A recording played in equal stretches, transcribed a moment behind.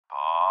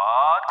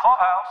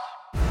Clubhouse.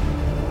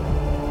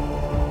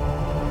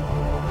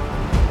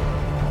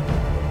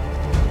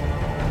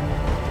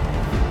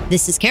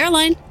 This is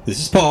Caroline. This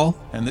is Paul.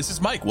 And this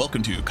is Mike.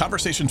 Welcome to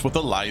Conversations with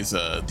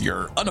Eliza,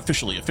 your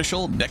unofficially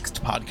official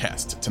next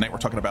podcast. Tonight we're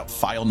talking about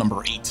File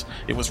Number 8.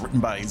 It was written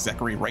by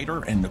Zachary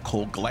Ryder and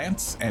Nicole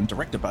Glantz and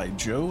directed by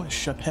Joe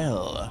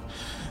Chappelle.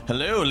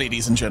 Hello,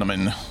 ladies and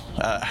gentlemen.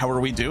 How are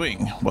we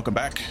doing? Welcome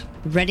back.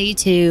 Ready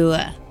to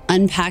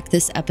unpack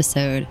this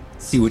episode.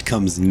 See what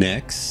comes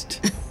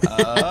next.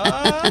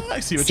 I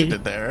see what you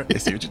did there.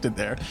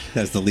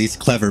 That's the least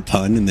clever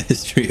pun in the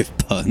history of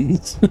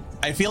puns.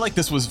 I feel like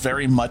this was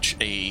very much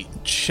a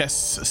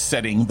chess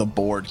setting the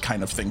board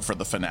kind of thing for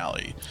the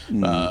finale,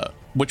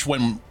 which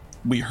when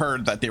we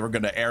heard that they were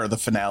going to air the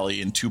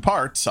finale in two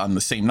parts on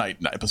the same night,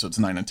 episodes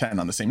 9 and 10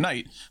 on the same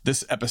night,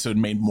 this episode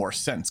made more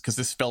sense because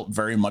this felt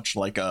very much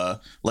like a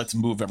let's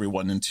move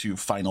everyone into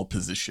final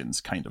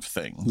positions kind of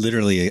thing.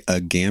 Literally a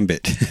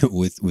gambit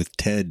with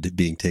Ted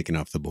being taken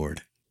off the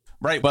board.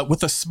 Right, but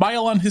with a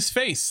smile on his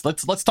face.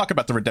 Let's talk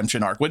about the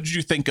redemption arc. What did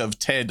you think of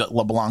Ted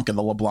LeBlanc and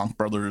the LeBlanc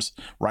brothers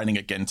riding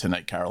again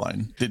tonight,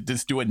 Caroline? Did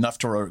this do enough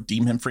to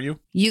redeem him for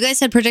you? You guys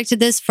had predicted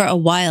this for a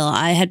while.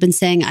 I had been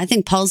saying, I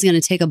think Paul's going to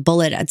take a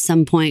bullet at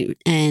some point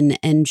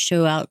and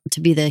show out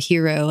to be the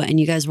hero. And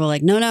you guys were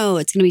like, no,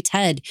 it's going to be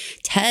Ted.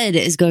 Ted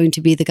is going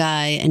to be the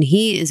guy, and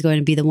he is going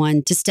to be the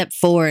one to step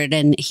forward.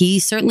 And he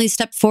certainly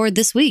stepped forward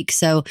this week.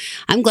 So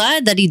I'm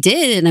glad that he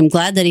did. And I'm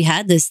glad that he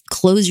had this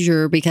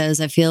closure because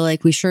I feel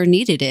like we sure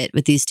needed it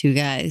with these two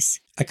guys.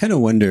 I kind of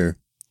wonder,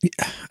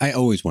 I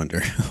always wonder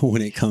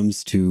when it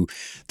comes to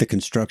the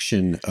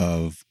construction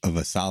of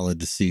a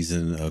solid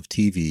season of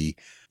TV,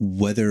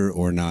 whether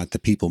or not the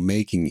people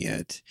making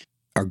it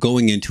are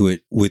going into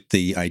it with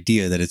the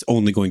idea that it's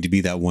only going to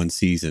be that one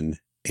season,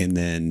 and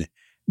then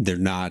they're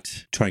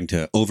not trying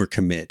to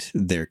overcommit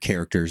their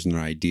characters and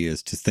their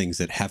ideas to things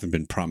that haven't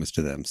been promised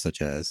to them,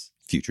 such as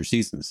future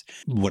seasons.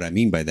 What I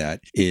mean by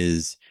that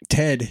is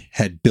Ted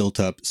had built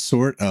up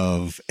sort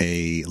of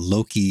a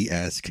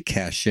Loki-esque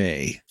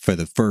cachet for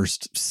the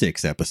first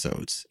 6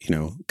 episodes,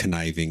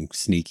 conniving,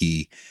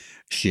 sneaky,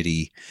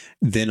 shitty.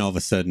 Then all of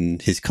a sudden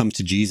his come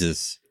to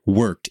Jesus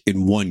worked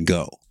in one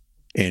go.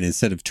 And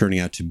instead of turning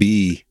out to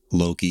be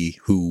Loki,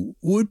 who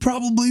would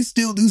probably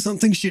still do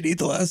something shitty at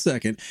the last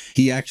second,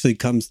 he actually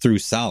comes through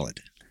solid.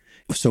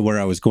 So where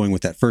I was going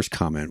with that first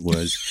comment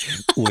was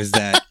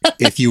that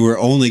if you were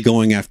only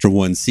going after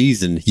one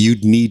season,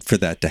 you'd need for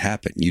that to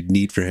happen. You'd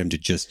need for him to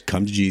just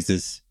come to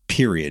Jesus,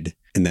 period,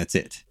 and that's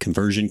it.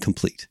 Conversion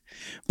complete.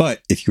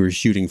 But if you were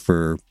shooting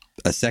for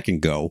a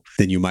second go,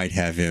 then you might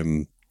have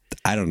him,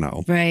 I don't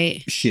know,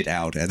 right, shit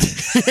out at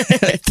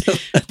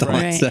the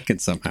last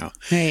second somehow.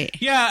 Right.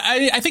 Yeah,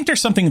 I think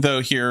there's something, though,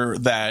 here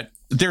that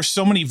there's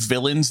so many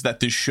villains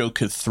that this show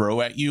could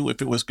throw at you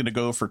if it was going to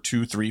go for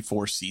 2, 3,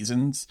 4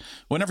 seasons.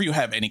 Whenever you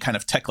have any kind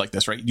of tech like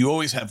this, right, you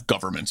always have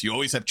governments. You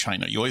always have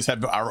China. You always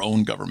have our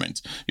own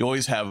government. You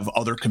always have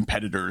other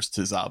competitors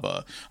to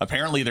Zaba.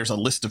 Apparently, there's a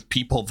list of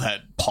people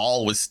that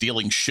Paul was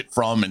stealing shit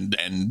from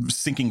and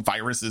sinking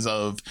viruses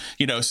of,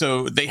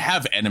 so they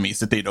have enemies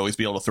that they'd always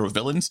be able to throw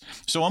villains.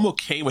 So I'm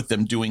okay with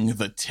them doing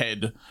the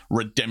Ted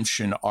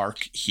redemption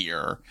arc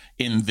here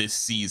in this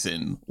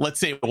season.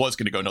 Let's say it was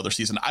going to go another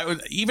season. I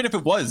would, even if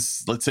it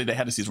was, let's say they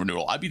had a season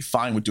renewal, I'd be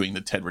fine with doing the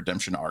Ted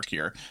redemption arc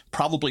here.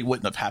 Probably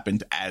wouldn't have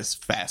happened as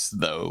fast,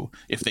 though,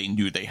 if they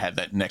knew they had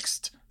that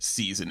next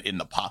season in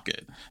the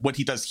pocket. What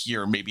he does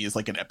here maybe is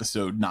like an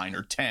episode 9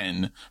 or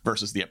 10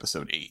 versus the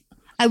episode 8.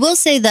 I will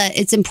say that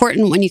it's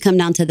important when you come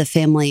down to the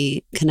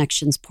family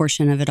connections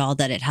portion of it all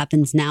that it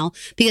happens now,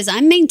 because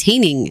I'm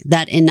maintaining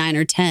that in 9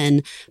 or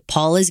 10,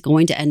 Paul is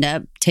going to end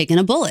up taking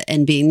a bullet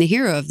and being the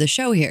hero of the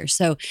show here.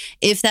 So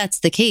if that's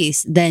the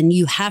case, then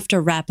you have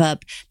to wrap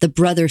up the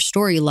brother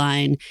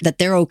storyline that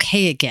they're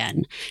okay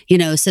again,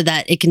 so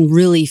that it can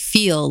really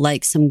feel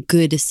like some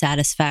good,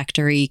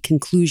 satisfactory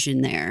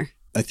conclusion there.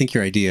 I think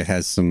your idea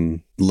has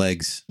some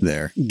legs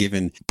there,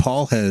 given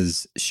Paul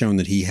has shown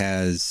that he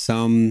has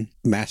some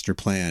master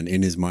plan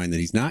in his mind that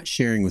he's not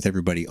sharing with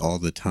everybody all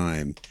the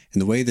time.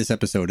 And the way this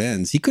episode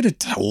ends, he could have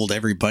told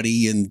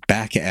everybody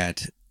back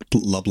at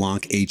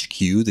LeBlanc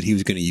HQ that he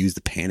was going to use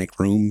the panic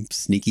room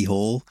sneaky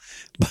hole.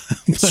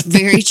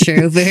 Very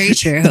true. Very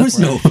true. There was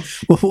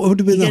what would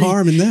have been the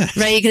harm in that?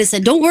 Right. You could have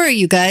said, don't worry,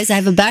 you guys, I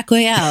have a back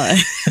way out.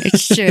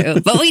 It's true.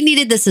 But we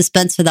needed the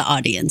suspense for the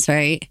audience,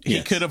 right?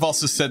 He could have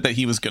also said that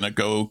he was going to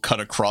go cut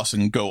across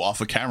and go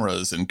off of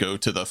cameras and go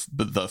to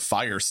the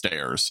fire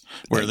stairs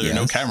where there are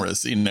no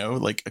cameras,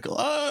 like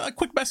a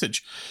quick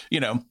message,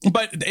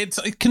 but it's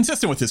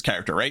consistent with his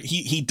character, right?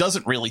 He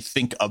doesn't really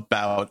think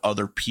about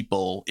other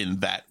people in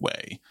that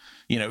way.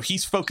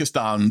 He's focused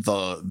on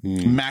the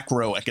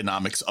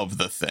macroeconomics of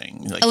the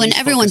thing. And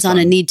everyone's on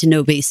a need to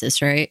know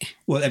basis, right?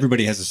 Well,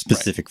 everybody has a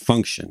specific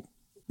function.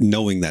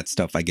 Knowing that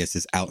stuff, I guess,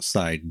 is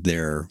outside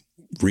their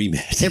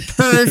remit. Their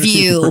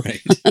purview.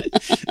 Right.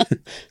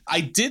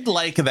 I did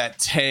like that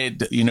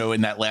Ted,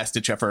 in that last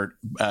ditch effort,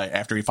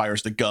 after he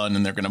fires the gun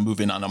and they're going to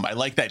move in on him. I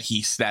like that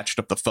he snatched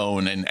up the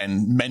phone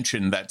and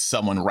mentioned that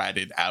someone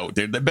ratted out.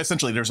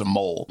 Essentially, there's a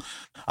mole.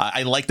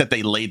 I like that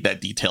they laid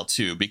that detail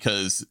too,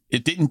 because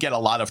it didn't get a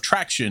lot of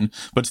traction,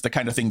 but it's the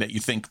kind of thing that you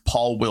think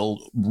Paul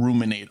will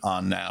ruminate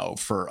on now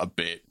for a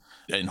bit,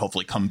 and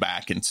hopefully come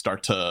back and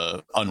start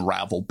to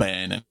unravel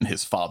Ben and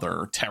his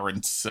father,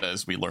 Terrence,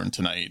 as we learned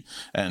tonight,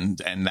 and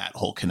that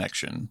whole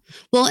connection.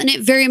 Well, and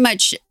it very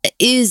much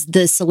is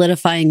the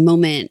solidifying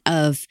moment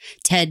of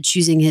Ted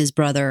choosing his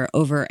brother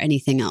over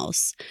anything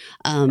else,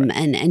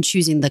 and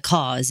choosing the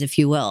cause, if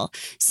you will.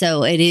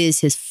 So it is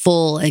his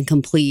full and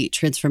complete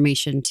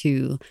transformation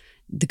to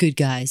the good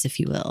guys, if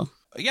you will.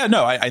 Yeah,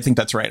 no, I think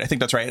that's right.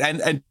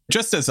 And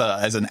just as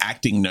an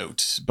acting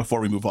note,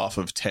 before we move off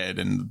of Ted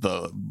and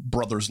the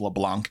brothers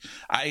LeBlanc,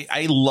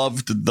 I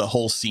loved the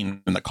whole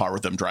scene in the car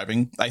with them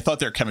driving. I thought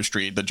their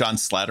chemistry, the John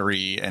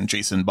Slattery and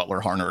Jason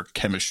Butler Harner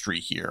chemistry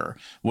here,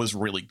 was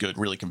really good,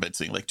 really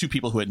convincing. Like two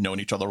people who had known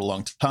each other a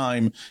long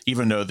time,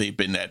 even though they've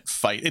been at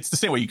fight. It's the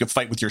same way you could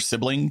fight with your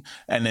sibling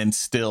and then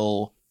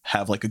still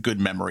have like a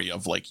good memory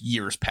of like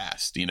years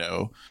past,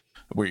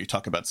 where you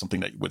talk about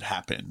something that would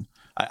happen.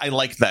 I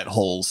like that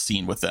whole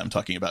scene with them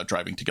talking about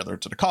driving together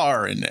to the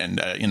car and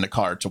in the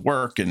car to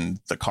work, and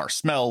the car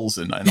smells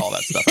and all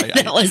that stuff.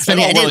 That was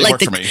funny. I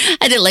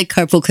didn't like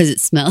carpool because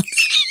it smelled.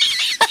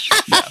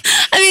 Yeah.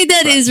 I mean,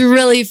 that is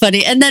really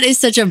funny. And that is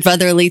such a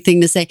brotherly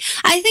thing to say.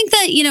 I think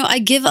that, I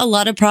give a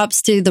lot of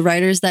props to the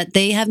writers that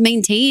they have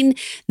maintained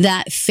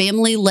that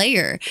family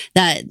layer,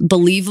 that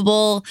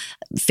believable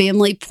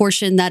family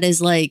portion that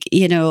is like,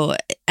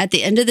 at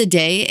the end of the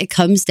day, it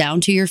comes down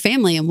to your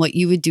family and what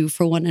you would do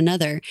for one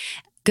another.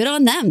 Good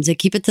on them to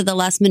keep it to the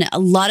last minute. A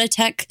lot of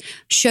tech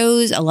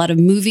shows, a lot of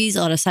movies,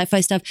 a lot of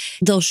sci-fi stuff,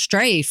 they'll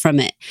stray from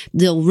it.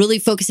 They'll really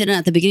focus in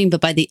at the beginning,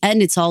 but by the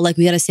end, it's all like,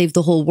 we got to save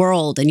the whole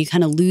world. And you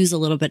kind of lose a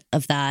little bit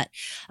of that.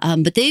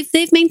 But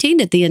they've maintained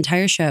it the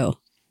entire show.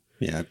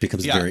 Yeah, it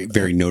becomes a very,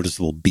 very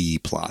noticeable B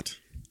plot.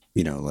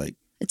 Like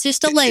it's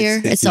just a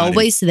layer. It's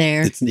always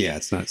there.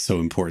 It's not so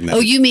important.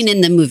 You mean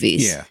in the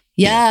movies? Yeah.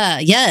 Yeah.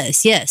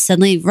 Yes.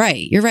 Suddenly,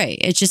 right. You're right.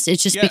 It just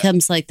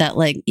becomes like that.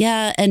 Like,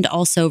 yeah. And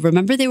also,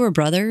 remember they were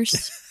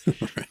brothers.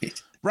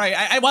 Right. Right.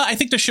 I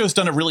think the show's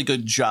done a really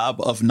good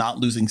job of not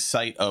losing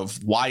sight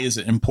of why is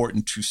it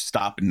important to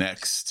stop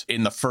next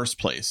in the first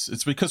place.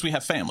 It's because we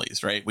have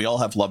families, right? We all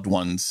have loved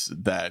ones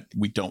that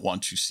we don't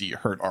want to see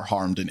hurt or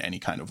harmed in any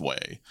kind of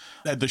way.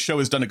 The show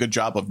has done a good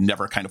job of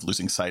never kind of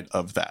losing sight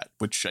of that,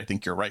 which I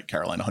think you're right,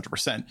 Caroline,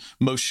 100%.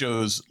 Most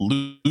shows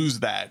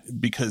lose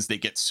that because they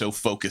get so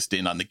focused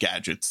in on the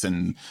gadgets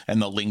and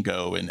the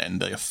lingo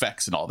and the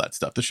effects and all that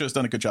stuff. The show's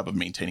done a good job of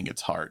maintaining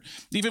its heart.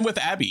 Even with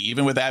Abby,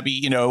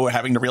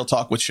 having the real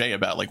talk with Shay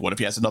about like, what if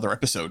he has another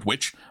episode,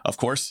 which of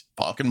course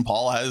fucking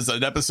Paul has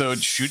an episode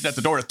shooting at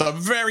the door at the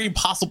very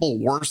possible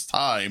worst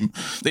time.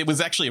 It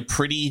was actually a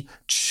pretty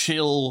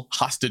chill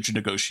hostage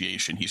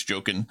negotiation. He's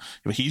joking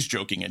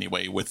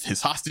anyway with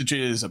his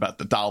hostages about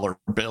the dollar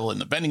bill and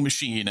the vending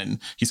machine,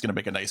 and he's going to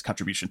make a nice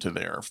contribution to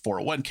their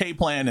 401k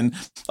plan and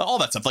all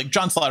that stuff. Like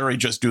John Slattery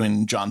just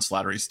doing John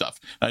Slattery stuff.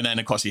 And then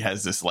of course he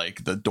has this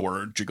like the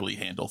door jiggly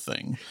handle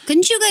thing.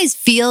 Couldn't you guys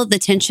feel the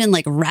tension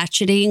like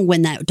ratcheting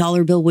when that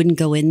dollar bill wouldn't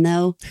go in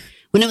though?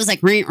 When it was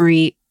like,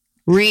 I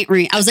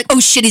was like, oh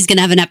shit, he's going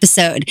to have an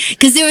episode.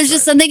 Because there was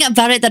just something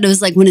about it that it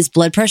was like when his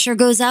blood pressure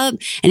goes up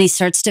and he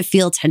starts to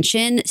feel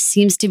tension,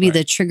 seems to be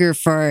the trigger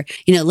for,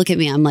 look at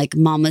me. I'm like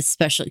mom with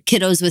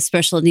kiddos with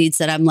special needs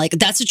that I'm like,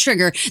 that's a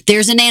trigger.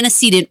 There's an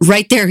antecedent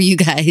right there, you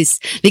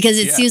guys. Because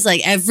it seems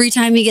like every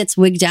time he gets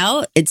wigged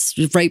out, it's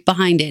right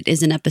behind it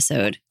is an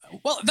episode.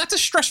 Well, that's a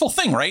stressful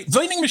thing, right?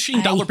 Vending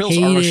machine dollar bills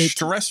are a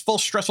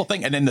stressful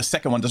thing. And then the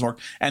second one doesn't work.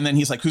 And then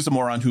he's like, who's the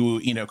moron who,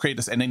 created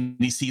this? And then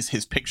he sees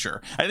his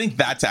picture. I think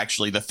that's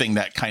actually the thing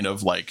that kind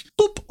of like,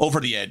 boop, over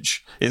the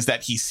edge is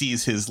that he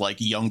sees his like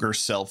younger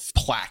self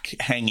plaque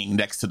hanging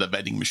next to the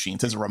vending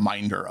machines as a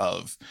reminder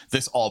of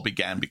this all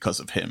began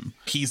because of him.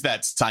 He's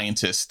that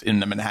scientist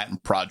in the Manhattan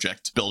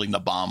Project building the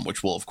bomb,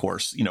 which will, of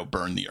course,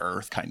 burn the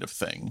earth kind of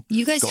thing.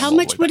 You guys, how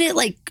much would it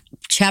like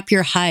chap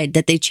your hide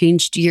that they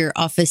changed your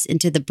office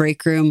into the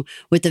break room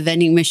with the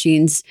vending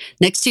machines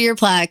next to your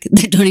plaque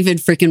that don't even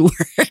freaking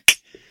work?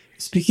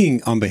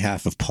 Speaking on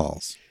behalf of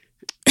Paul's.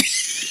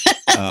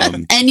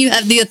 And you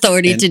have the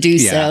authority to do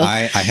so.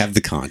 I have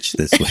the conch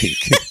this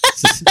week.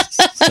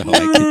 So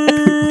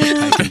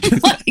I can do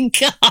that.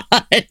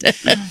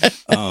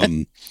 Oh my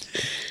God.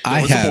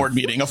 There was a board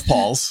meeting of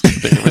Paul's.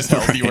 There was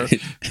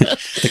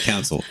the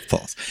council of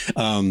Paul's.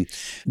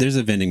 There's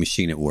a vending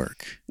machine at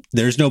work.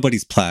 There's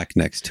nobody's plaque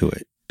next to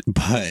it,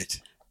 but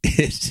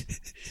it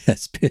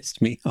has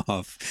pissed me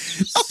off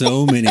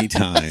so many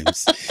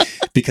times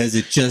because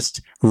it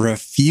just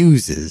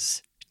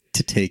refuses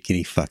to take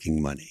any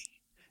fucking money.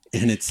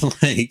 And it's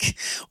like,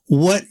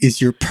 what is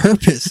your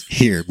purpose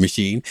here,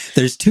 machine?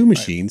 There's two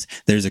machines.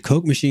 Right. There's a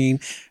Coke machine,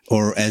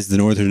 or as the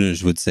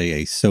Northerners would say,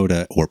 a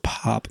soda or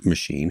pop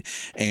machine,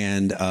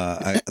 and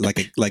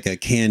like a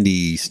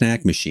candy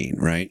snack machine,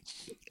 right?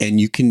 And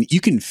you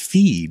can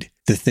feed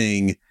the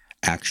thing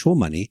actual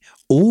money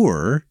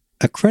or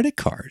a credit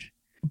card.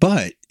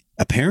 But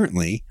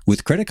apparently,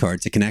 with credit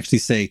cards, it can actually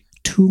say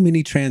too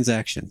many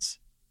transactions.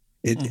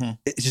 It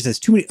just has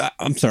too many.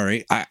 I'm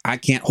sorry, I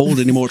can't hold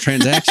any more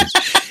transactions.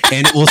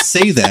 And it will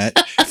say that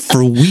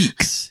for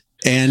weeks.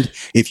 And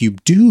if you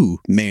do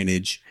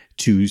manage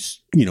to,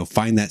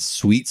 find that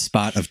sweet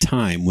spot of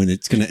time when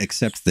it's going to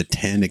accept the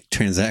 10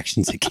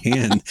 transactions it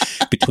can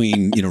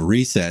between,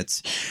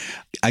 resets,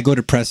 I go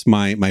to press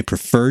my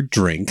preferred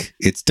drink.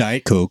 It's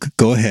Diet Coke.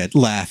 Go ahead,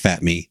 laugh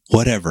at me,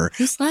 whatever.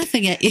 Who's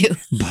laughing at you?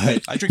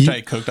 But I drink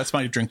Diet Coke. That's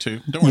my drink too.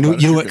 Don't worry about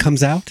it. You know what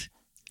comes out?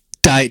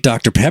 Diet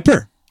Dr.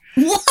 Pepper.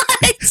 What?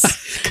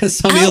 Because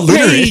somebody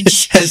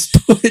illiterate has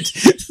put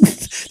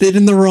it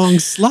in the wrong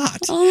slot.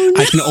 Oh,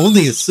 no. I can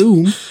only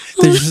assume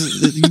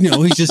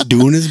he's just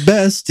doing his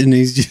best, and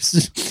he's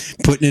just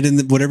putting it in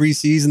whatever he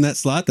sees in that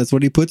slot. That's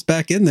what he puts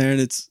back in there,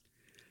 and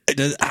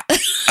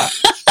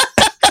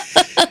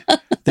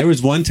there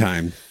was one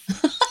time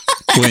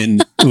when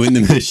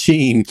the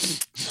machine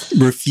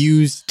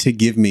refused to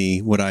give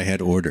me what I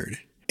had ordered.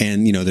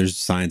 And, there's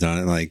signs on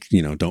it like,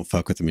 don't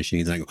fuck with the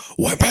machines. And I go,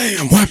 wham,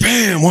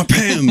 wham,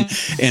 wham.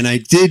 And I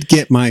did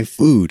get my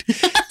food,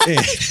 but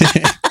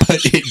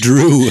it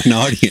drew an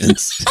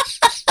audience,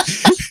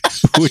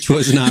 which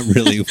was not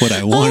really what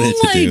I wanted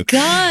to do. Oh, my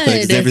God.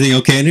 Like, is everything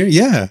okay in here?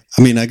 Yeah.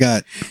 I mean, I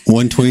got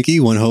one Twinkie,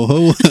 one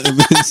Ho-Ho.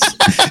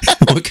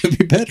 What could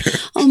be better?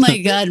 Oh, my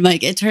God,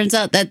 Mike. It turns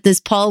out that this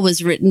Paul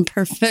was written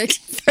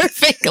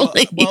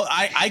perfectly. Well,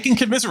 I can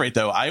commiserate,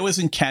 though. I was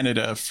in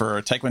Canada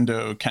for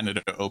Taekwondo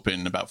Canada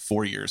Open about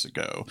 4 years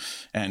ago.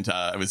 And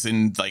I was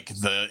in like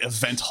the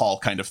event hall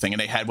kind of thing. And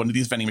they had one of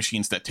these vending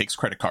machines that takes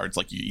credit cards.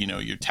 Like,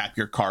 you tap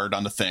your card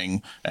on the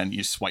thing and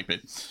you swipe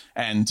it.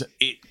 And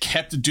it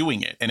kept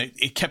doing it. And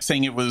it kept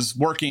saying it was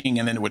working,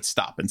 and then it would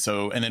stop. And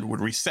then it would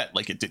reset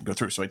like it didn't go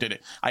through. So I did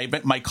it.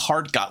 My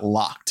card got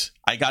locked.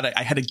 I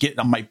had to get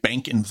my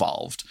bank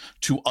involved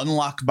to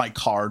unlock my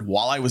card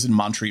while I was in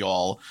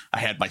Montreal. I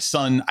had my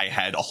son. I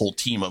had a whole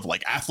team of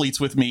like athletes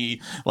with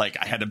me. Like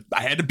I had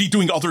to be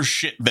doing other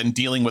shit than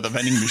dealing with a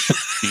vending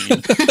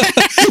machine.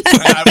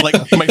 I have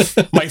like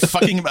my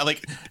fucking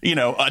like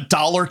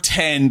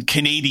 $1.10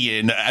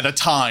 Canadian at a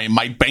time.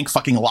 My bank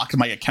fucking locked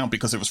my account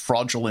because it was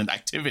fraudulent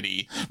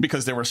activity,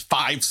 because there was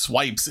 5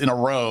 swipes in a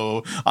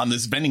row on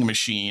this vending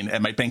machine,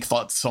 and my bank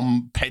thought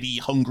some petty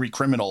hungry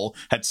criminal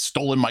had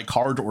stolen my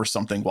card or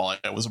something while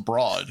I was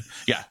abroad.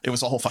 Yeah, it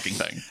was a whole fucking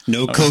thing.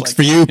 No Cokes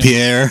for you,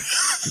 Pierre.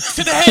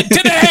 To the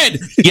head.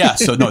 Yeah,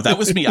 so no, that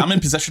was me. I'm in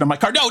possession of my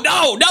card. No,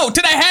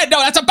 to the head. No,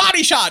 that's a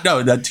body shot.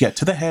 No,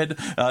 to the head.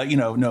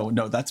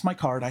 No, that's my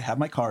card. I have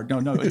my card.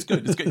 No, it's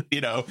good. It's good.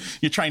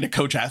 You're trying to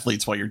coach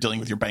athletes while you're dealing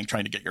with your bank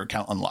trying to get your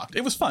account unlocked.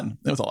 It was fun.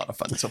 It was a lot of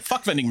fun. So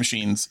fuck vending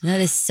machines.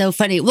 That is so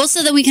funny. Well,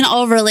 so that we can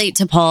all relate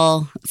to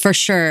Paul for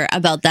sure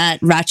about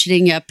that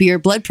ratcheting up your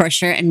blood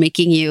pressure and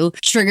making you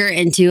trigger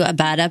into a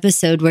bad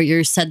episode where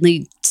you're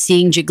suddenly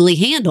seeing jiggly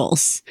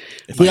handles.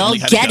 We all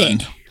get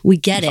it. We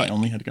get it. I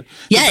only had a gun.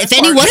 Yeah, if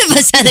any one of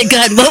us had a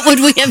gun, what would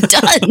we have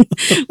done?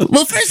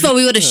 Well, first of all,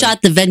 we would have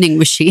shot the vending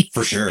machine.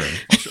 For sure.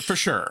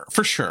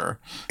 For sure.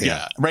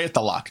 Yeah, right at the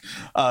lock.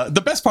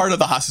 The best part of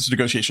the hostage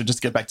negotiation, just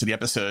to get back to the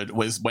episode,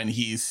 was when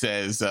he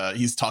says,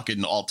 he's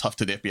talking all tough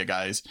to the FBI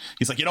guys.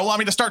 He's like, you don't want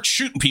me to start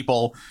shooting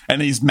people.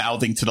 And then he's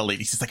mouthing to the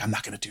ladies. He's like, I'm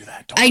not going to do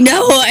that. I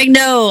know.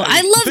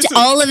 I loved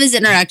all of his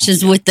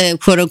interactions with the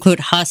quote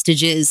unquote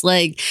hostages.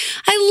 Like,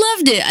 I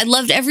loved it. I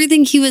loved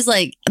everything. He was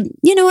like,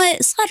 you know what?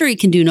 Slattery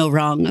can do no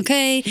wrong,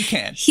 okay? He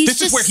can. This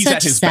is where he's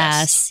at his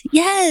best.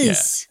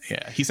 Yes.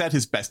 Yeah. He's at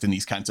his best in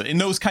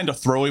those kind of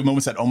throwaway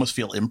moments that almost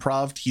feel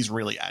improv. He's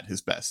really at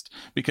his best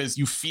because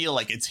you feel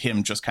like it's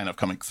him just kind of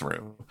coming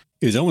through.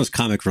 It was almost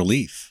comic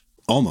relief,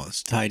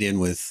 almost tied in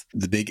with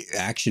the big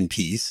action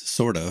piece,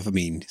 sort of. I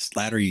mean,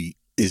 Slattery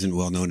isn't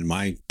well known in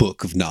my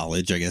book of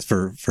knowledge, I guess,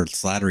 for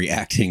Slattery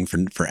acting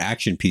for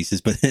action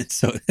pieces, but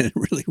it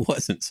really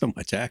wasn't so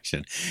much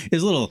action. It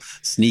was a little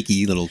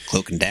sneaky, little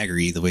cloak and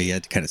daggery, the way he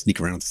had to kind of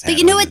sneak around with his hat. But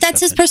you know what?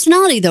 That's his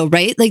personality, though,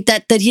 right? Like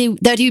that he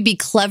would be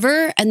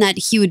clever and that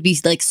he would be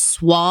like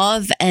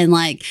suave and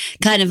like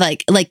kind of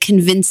like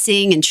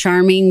convincing and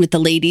charming with the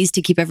ladies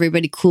to keep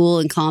everybody cool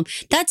and calm.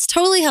 That's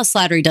totally how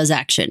Slattery does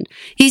action.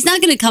 He's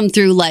not going to come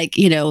through like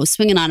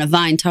swinging on a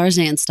vine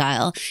Tarzan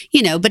style,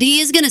 but he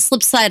is going to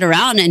slide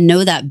around and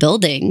know that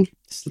building.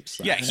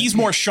 Yeah, he's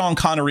more Sean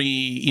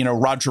Connery,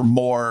 Roger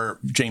Moore,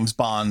 James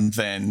Bond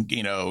than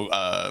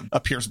a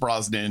Pierce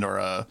Brosnan or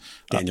a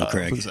Daniel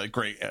Craig. Who's a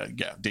great,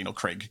 Daniel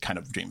Craig kind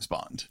of James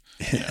Bond.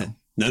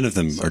 None of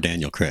them are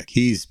Daniel Craig.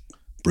 He's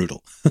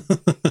brutal.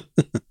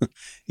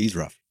 He's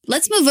rough.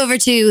 Let's move over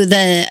to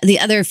the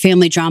other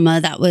family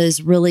drama that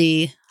was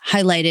really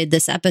highlighted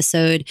this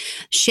episode.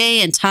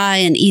 Shay and Ty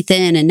and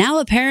Ethan, and now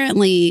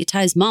apparently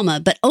Ty's mama,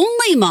 but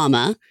only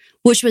mama,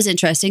 which was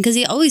interesting because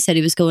he always said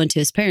he was going to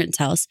his parents'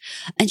 house.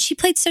 And she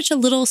played such a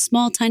little,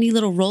 small, tiny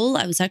little role.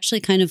 I was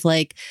actually kind of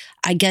like,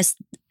 I guess,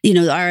 you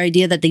know, our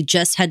idea that they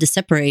just had to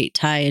separate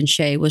Ty and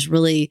Shay was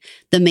really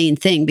the main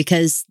thing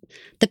because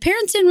the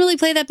parents didn't really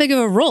play that big of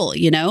a role,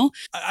 you know?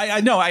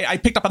 I know. I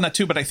picked up on that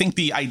too, but I think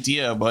the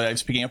idea what I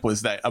was picking up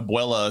was that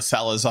Abuela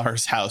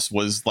Salazar's house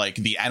was like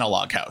the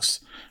analog house,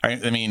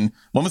 right? I mean,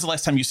 when was the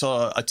last time you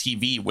saw a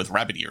TV with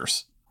rabbit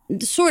ears?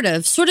 Sort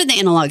of the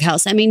analog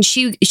house. I mean,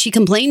 she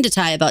complained to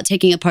Ty about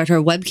taking apart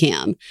her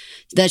webcam,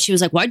 that she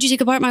was like, why'd you take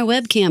apart my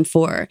webcam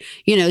for?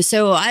 You know,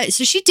 so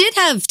she did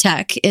have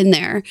tech in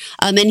there.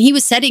 And he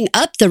was setting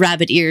up the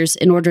rabbit ears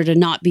in order to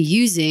not be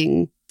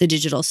using the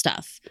digital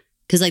stuff.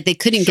 Because like they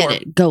couldn't get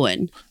it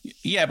going.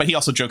 Yeah, but he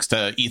also jokes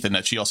to Ethan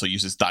that she also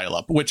uses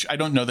dial-up, which I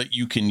don't know that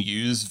you can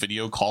use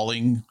video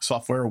calling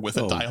software with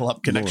a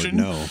dial-up connection.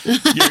 Lord, no,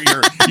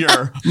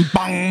 you're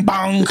bang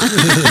bang,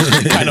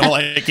 kind of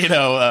like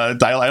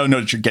dial. I don't know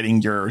that you're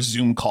getting your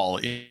Zoom call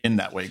in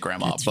that way,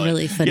 Grandma. That's but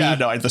really funny. Yeah,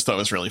 no, I just thought it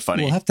was really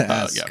funny. We'll have to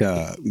ask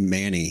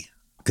Manny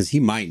because he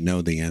might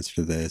know the answer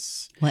to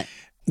this. What?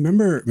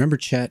 Remember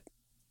Chet?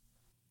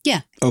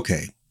 Yeah.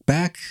 Okay.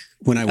 Back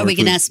when I worked we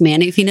can ask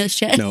Manny if he knows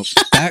Chet. No,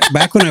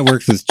 back when I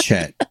worked with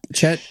Chet,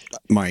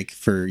 Mike,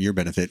 for your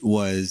benefit,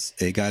 was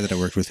a guy that I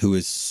worked with who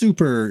was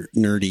super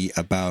nerdy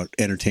about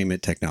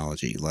entertainment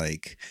technology,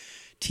 like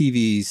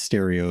TVs,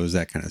 stereos,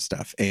 that kind of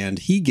stuff. And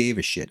he gave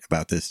a shit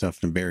about this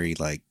stuff in a very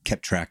like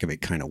kept track of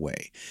it kind of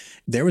way.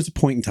 There was a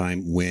point in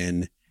time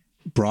when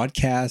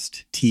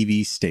broadcast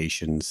TV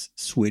stations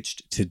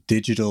switched to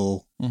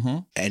digital,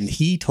 and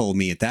he told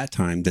me at that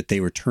time that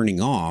they were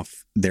turning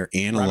off their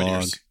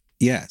analog.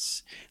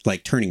 Yes,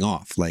 like turning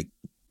off, like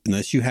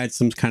unless you had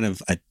some kind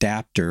of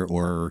adapter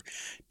or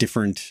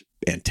different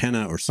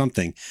antenna or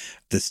something,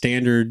 the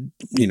standard,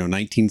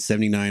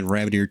 1979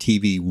 rabbit ear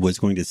TV was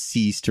going to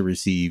cease to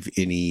receive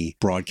any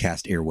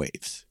broadcast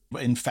airwaves.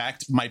 In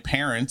fact, my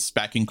parents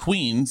back in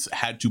Queens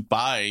had to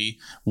buy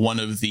one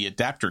of the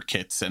adapter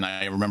kits. And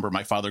I remember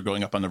my father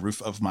going up on the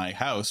roof of my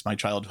house, my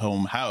child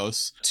home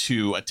house,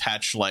 to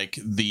attach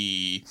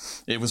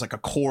it was like a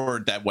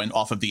cord that went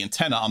off of the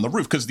antenna on the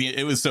roof. Because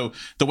the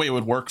way it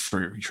would work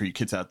for you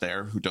kids out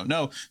there who don't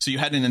know. So you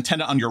had an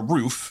antenna on your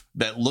roof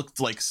that looked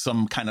like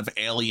some kind of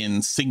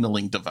alien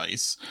signaling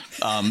device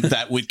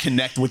that would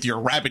connect with your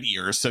rabbit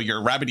ears. So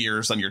your rabbit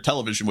ears on your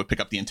television would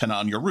pick up the antenna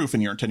on your roof,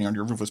 and your antenna on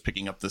your roof was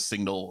picking up the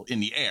signal in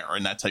the air,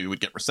 and that's how you would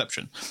get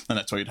reception. And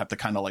that's why you'd have to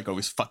kind of like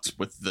always futz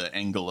with the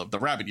angle of the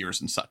rabbit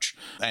ears and such.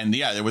 And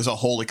yeah, there was a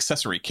whole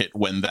accessory kit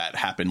when that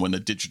happened, when the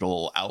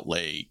digital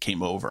outlay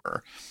came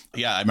over.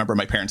 Yeah, I remember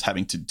my parents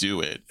having to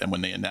do it. And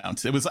when they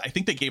announced it, I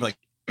think they gave like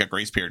a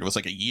grace period. It was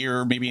like a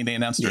year, maybe they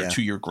announced it, or a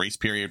 2-year grace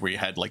period where you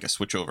had like a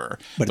switch over.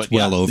 But it's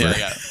well over.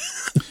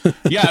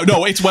 Yeah,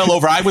 no, it's well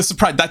over. I was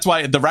surprised. That's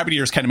why the rabbit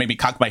ears kind of made me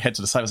cock my head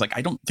to the side. I was like,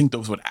 I don't think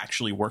those would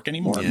actually work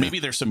anymore. Yeah. Maybe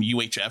there's some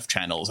UHF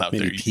channels out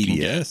there.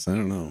 PBS? I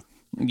don't know.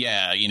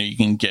 Yeah, you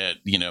can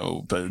get,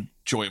 the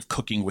Joy of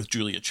Cooking with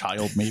Julia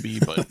Child, maybe,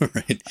 but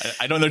right.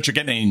 I don't know that you're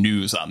getting any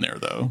news on there,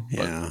 though.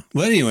 Yeah.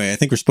 Well, anyway, I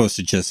think we're supposed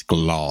to just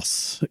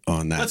gloss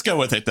on that. Let's go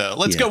with it, though.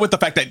 Let's go with the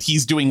fact that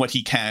he's doing what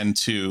he can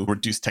to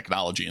reduce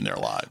technology in their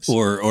lives.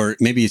 Or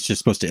maybe it's just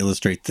supposed to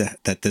illustrate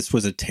that this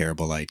was a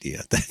terrible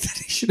idea, that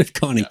he should have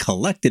gone and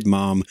collected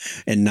Mom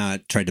and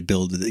not tried to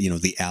build,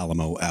 the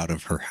Alamo out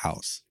of her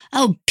house.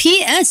 Oh,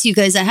 P.S., you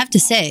guys, I have to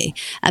say,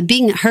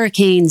 being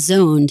hurricane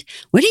zoned,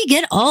 where do you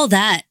get all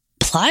that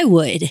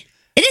plywood?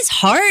 It is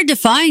hard to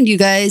find, you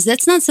guys.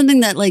 That's not something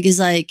that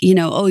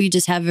you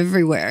just have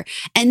everywhere.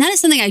 And that is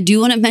something I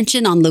do want to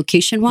mention on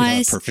location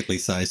wise. Perfectly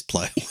sized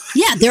plywood.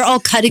 Yeah, they're all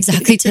cut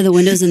exactly to the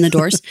windows and the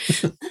doors.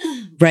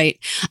 Right.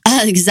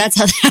 Because that's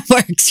how that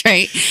works,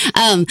 right?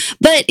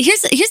 But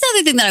here's the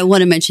other thing that I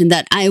want to mention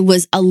that I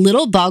was a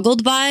little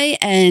boggled by.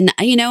 And,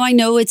 I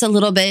know it's a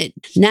little bit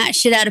not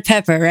shit out of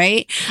pepper,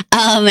 right?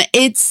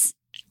 It's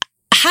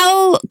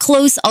how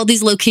close all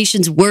these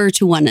locations were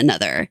to one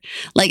another.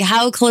 Like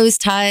how close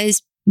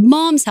Ty's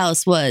mom's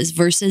house was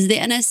versus the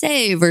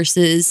NSA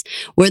versus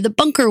where the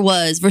bunker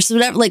was versus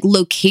whatever, like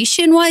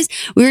location wise.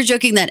 We were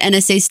joking that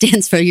NSA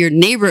stands for your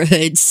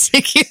neighborhood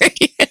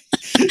security.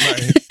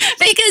 Right.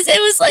 Because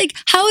it was like,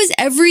 how is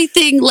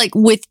everything like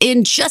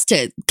within just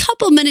a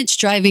couple minutes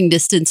driving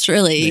distance,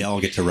 really? They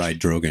all get to ride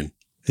Drogon.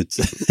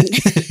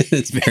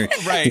 It's very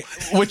right,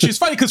 which is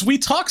funny because we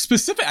talk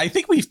specific. I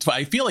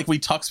feel like we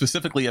talked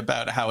specifically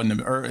about how in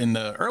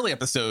the early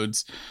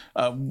episodes,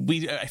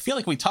 I feel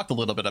like we talked a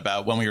little bit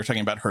about when we were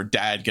talking about her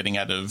dad getting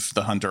out of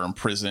the Hunter in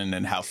prison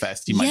and how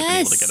fast he might have been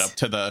able to get up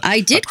to the.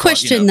 I did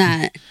question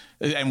that.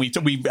 And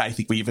I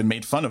think we even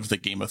made fun of the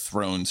Game of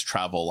Thrones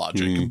travel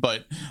logic,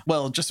 but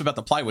just about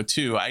the plywood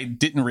too. I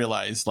didn't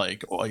realize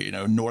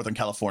Northern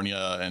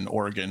California and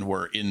Oregon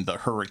were in the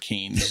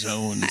hurricane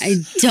zones. I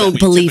don't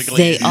believe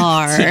they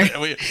are.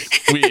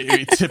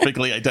 We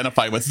typically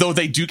identify with, though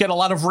they do get a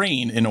lot of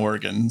rain in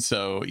Oregon.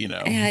 So,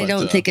 I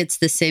don't think it's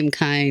the same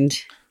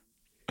kind.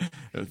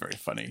 It was very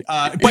funny.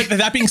 But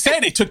that being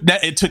said, it took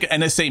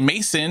NSA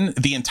Mason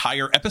the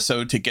entire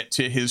episode to get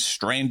to his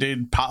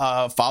stranded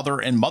father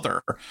and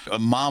mother, a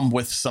mom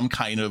with some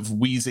kind of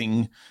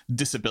wheezing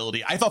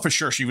disability. I thought for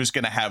sure she was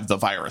going to have the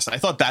virus. I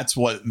thought that's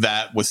what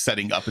that was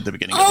setting up at the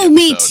beginning of the episode.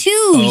 Me too.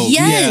 Oh,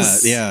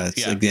 yes.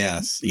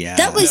 Yes.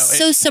 That was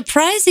so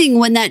surprising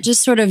when that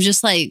just sort of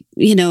just like,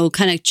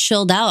 kind of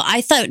chilled out.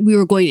 I thought we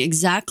were going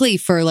exactly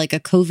for like a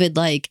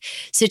COVID-like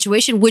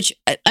situation, which,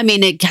 I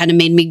mean, it kind of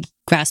made me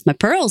grasp my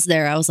pearls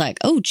there. I was like,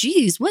 oh,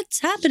 geez, what's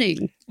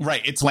happening?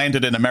 Right. It's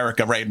landed in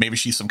America, right? Maybe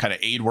she's some kind of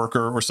aid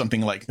worker or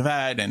something like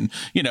that. And,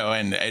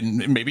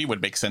 and maybe it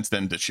would make sense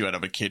then that she would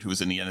have a kid who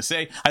was in the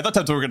NSA. I thought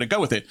that's where we were going to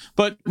go with it.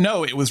 But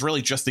no, it was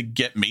really just to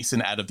get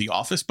Mason out of the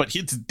office. But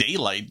it's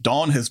daylight.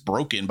 Dawn has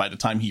broken by the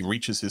time he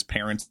reaches his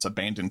parents'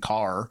 abandoned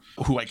car,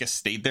 who I guess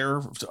stayed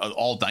there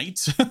all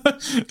night.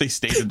 They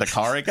stayed in the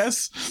car, I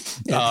guess.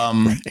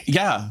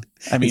 Yeah.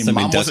 I mean, some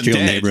mom industrial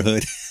wasn't dead.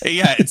 neighborhood.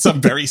 Yeah, it's some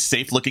very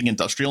safe looking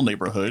industrial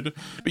neighborhood.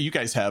 But you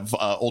guys have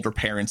older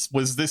parents.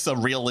 Was this a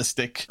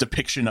realistic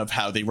depiction of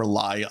how they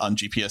rely on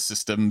GPS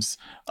systems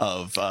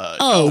of,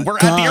 we're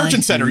at the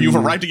urgent center. You've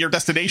arrived at your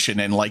destination.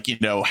 And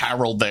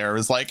Harold there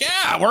is like,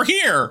 yeah, we're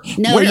here.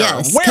 No,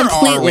 where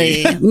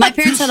completely. Are we? My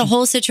parents had a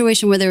whole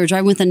situation where they were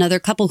driving with another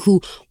couple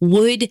who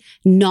would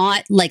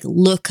not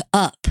look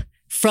up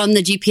from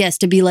the GPS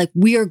to be like,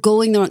 we are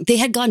going the wrong. They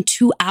had gone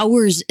 2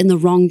 hours in the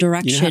wrong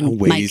direction. You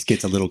know how Waze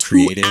gets a little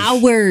creative. 2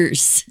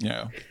 hours.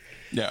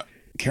 Yeah.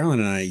 Carolyn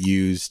and I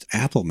used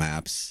Apple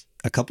Maps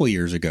a couple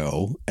years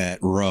ago at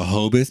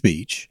Rehoboth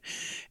Beach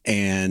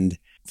and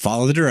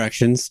follow the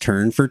directions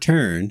turn for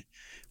turn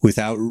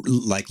without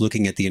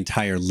looking at the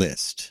entire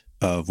list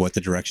of what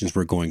the directions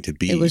were going to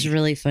be. It was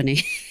really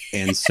funny.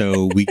 And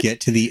so we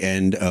get to the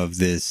end of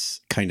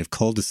this kind of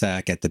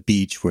cul-de-sac at the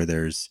beach where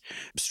there's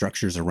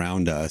structures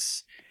around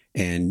us.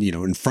 And,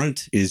 in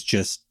front is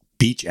just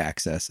beach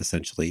access,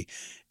 essentially.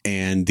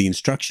 And the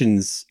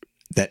instructions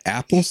that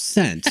Apple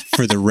sent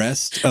for the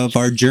rest of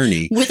our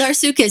journey with our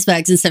suitcase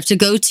bags and stuff to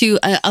go to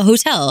a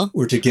hotel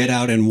were to get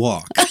out and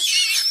walk.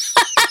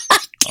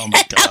 Oh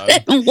my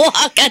God. And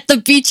walk at the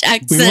beach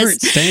access. We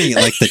weren't staying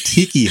at the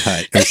Tiki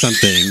Hut or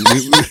something.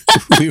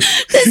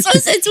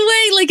 It's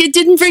way it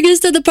didn't bring us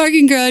to the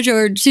parking garage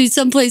or to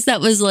someplace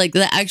that was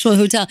the actual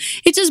hotel.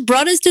 It just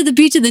brought us to the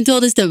beach and then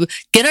told us to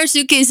get our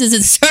suitcases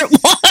and start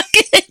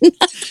walking.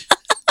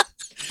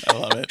 I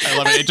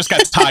love it. It just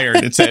got tired.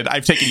 It said,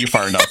 I've taken you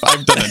far enough.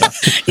 I've done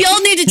enough. Y'all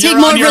need to take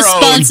more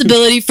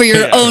responsibility for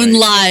your own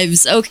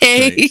lives,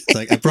 okay? Right. It's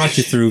like, I brought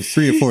you through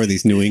 3 or 4 of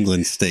these New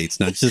England states.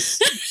 Now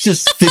just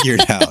figure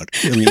it out.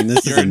 I mean,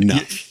 this is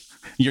enough.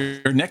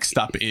 Your next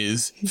stop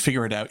is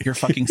figure it out your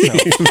fucking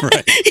self.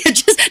 Right.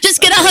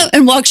 Just get out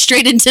and walk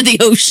straight into the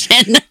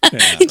ocean. Yeah,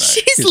 right.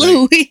 Jeez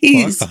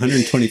Louise. Walk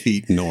 120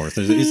 feet north.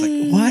 It's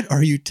like, what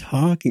are you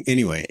talking?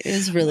 Anyway.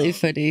 It's really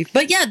funny.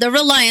 But yeah, the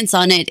reliance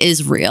on it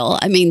is real.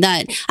 I mean,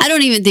 I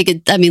don't even think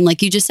it,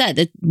 like you just said,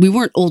 that we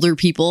weren't older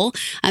people.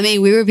 I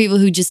mean, we were people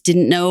who just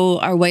didn't know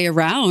our way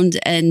around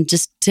and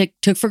just took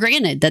for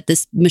granted that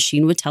this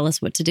machine would tell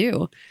us what to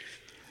do.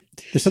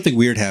 There's something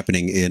weird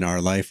happening in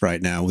our life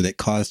right now that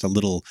caused a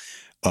little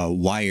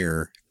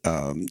wire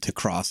to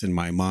cross in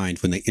my mind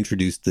when they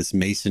introduced this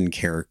Mason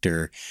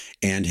character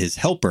and his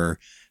helper,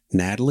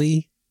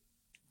 Natalie.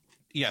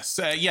 Yes.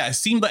 It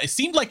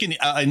seemed like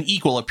an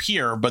equal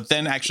appear, but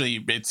then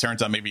actually it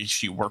turns out maybe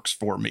she works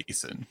for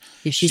Mason.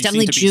 Yeah, she's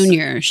definitely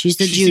junior. She's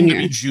the junior.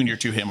 Seemed to be junior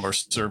to him or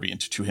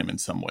subservient to him in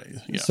some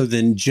way. Yeah. So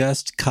then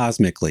just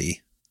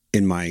cosmically,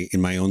 in my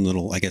own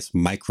little, I guess,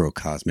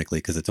 microcosmically,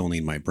 because it's only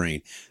in my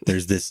brain,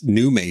 there's this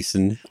new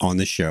Mason on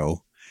the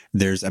show.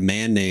 There's a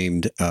man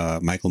named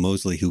Michael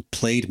Mosley who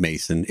played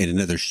Mason in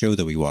another show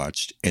that we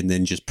watched. And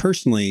then just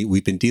personally,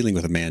 we've been dealing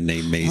with a man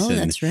named Mason. Oh,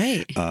 that's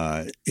right.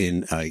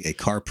 In a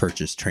car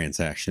purchase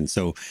transaction.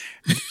 So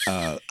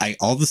I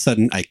all of a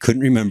sudden, I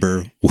couldn't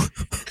remember who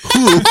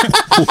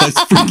was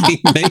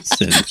freaking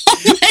Mason.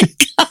 Oh my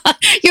God.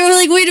 You were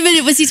like, wait a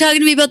minute. Was he talking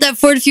to me about that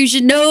Ford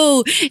Fusion?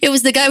 No, it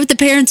was the guy with the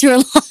parents who are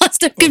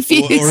lost. I'm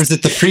confused. Or is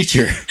it the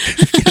preacher?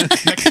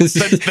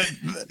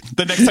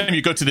 The next time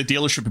you go to the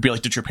dealership and be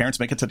like, did your parents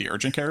make it to the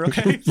urgent care?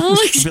 Okay. Oh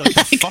my God. Be like,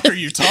 the fuck are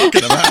you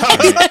talking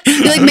about?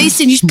 You're like,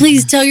 Mason, you should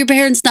please tell your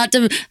parents not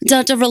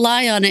to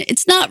rely on it.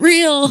 It's not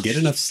real. Get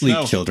enough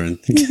sleep, children.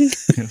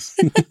 Yes.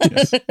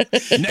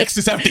 Next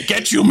is have to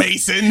get you,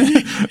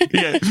 Mason.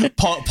 Yeah.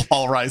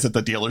 Paul Rise at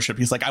the dealership.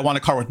 He's like, I want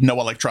a car with no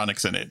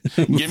electronics in it.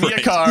 Give me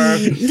a car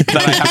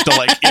that I have to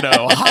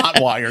hot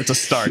wire to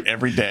start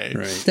every day.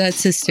 Right.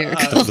 That's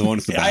hysterical. The one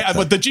with the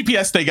but the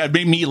GPS thing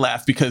made me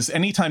laugh because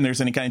anytime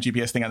there's any kind of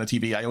GPS thing on the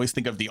TV, I always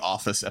think of the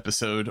Office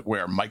episode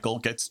where Michael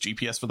gets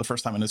GPS for the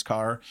first time in his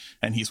car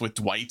and he's with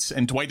Dwight,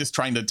 and Dwight is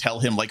trying to tell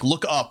him,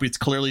 look up, it's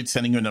clearly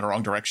sending you in the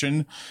wrong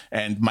direction,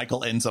 and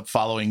Michael ends up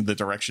following the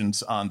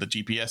directions on the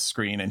GPS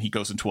screen and he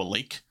goes into a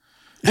lake.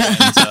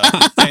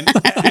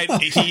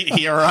 And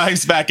he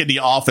arrives back in the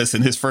office,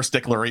 and his first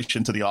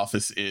declaration to the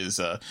office is,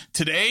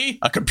 "Today,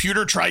 a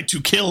computer tried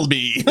to kill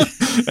me,"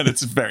 and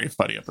it's a very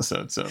funny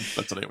episode. So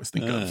that's what I always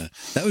think of.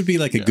 That would be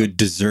like a good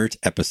dessert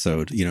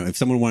episode. You know, if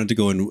someone wanted to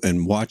go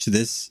and watch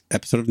this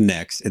episode of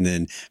Next, and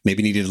then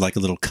maybe needed like a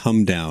little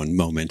come down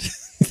moment,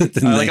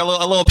 like a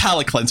little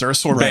palate cleanser, a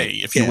sorbet,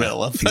 if you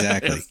will.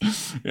 Exactly.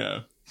 Yeah,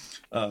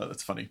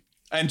 that's funny.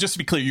 And just to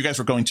be clear, you guys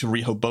were going to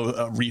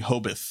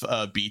Rehoboth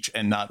Beach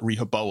and not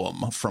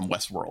Rehoboam from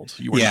Westworld.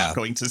 You were not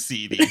going to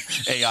see the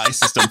AI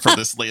system for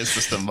this latest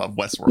system of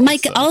Westworld.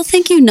 Mike, I'll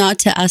thank you not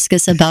to ask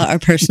us about our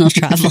personal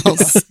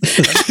travels.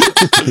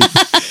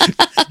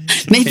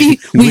 Maybe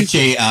which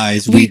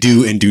AIs we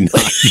do and do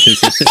not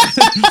visit.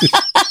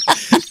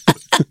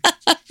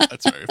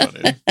 That's very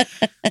funny.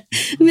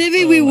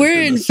 Maybe we were,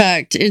 in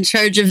fact, in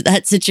charge of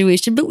that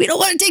situation, but we don't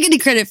want to take any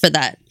credit for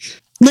that.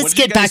 Let's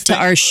get back to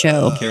our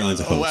show. Caroline's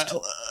a host.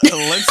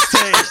 Let's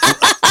say,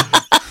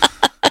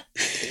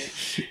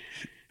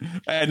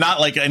 and not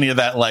like any of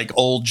that like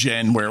old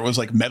Jen where it was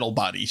like metal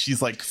body.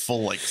 She's like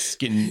full like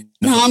skin.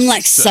 No, I'm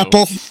like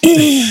supple.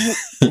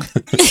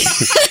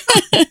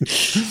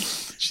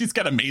 She's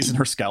got a maze in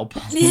her scalp.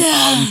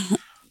 Yeah.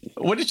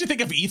 What did you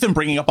think of Ethan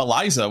bringing up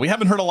Eliza? We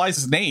haven't heard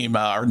Eliza's name,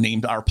 our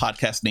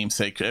podcast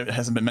namesake. It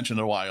hasn't been mentioned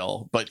in a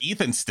while, but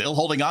Ethan's still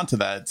holding on to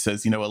that.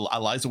 Says,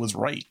 Eliza was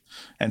right.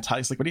 And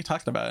Ty's like, what are you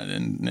talking about?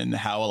 And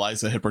how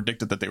Eliza had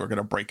predicted that they were going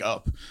to break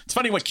up. It's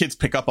funny what kids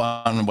pick up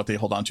on, what they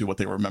hold on to, what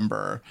they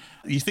remember.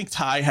 You think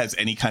Ty has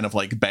any kind of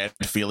like bad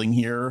feeling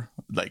here?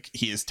 Like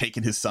he has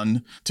taken his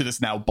son to this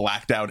now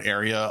blacked out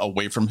area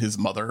away from his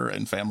mother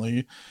and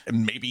family.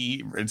 And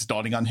maybe it's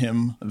dawning on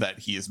him that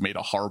he has made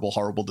a horrible,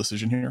 horrible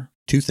decision here.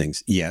 Two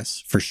things.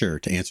 Yes, for sure.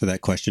 To answer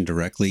that question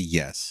directly,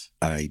 yes.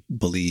 I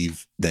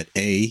believe that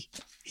A,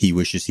 he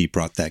wishes he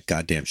brought that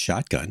goddamn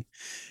shotgun.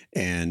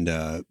 And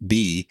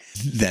B,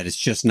 that it's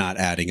just not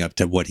adding up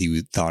to what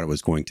he thought it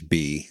was going to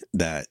be,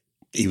 that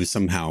he was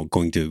somehow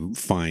going to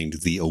find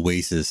the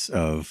oasis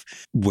of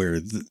where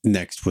the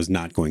Next was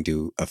not going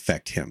to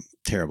affect him.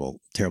 Terrible,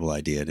 terrible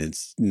idea. And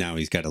now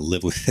he's got to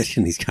live with it,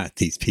 and he's got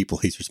these people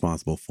he's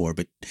responsible for.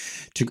 But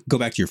to go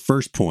back to your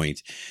first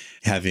point,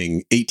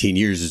 having 18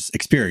 years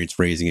experience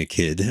raising a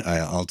kid,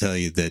 I'll tell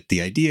you that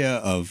the idea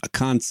of a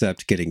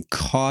concept getting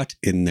caught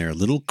in their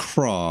little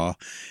craw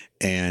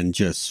and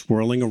just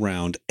swirling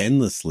around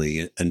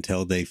endlessly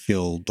until they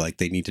feel like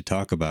they need to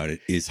talk about it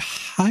is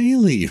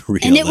highly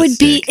realistic. And it would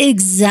be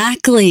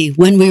exactly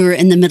when we were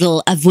in the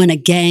middle of when a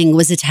gang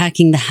was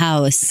attacking the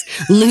house.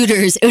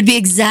 Looters. It would be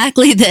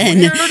exactly then.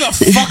 Where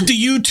the fuck do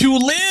you two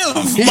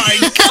live? My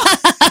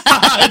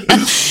God.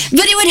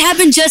 But it would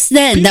happen just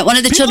then. That one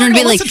of the children would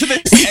be like, listen to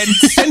this and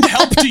send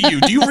help to you.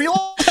 Do you realize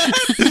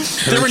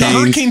that? They're in a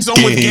hurricane zone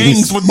with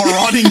gangs, with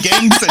marauding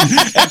gangs and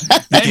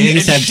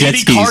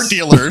shitty car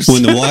dealers.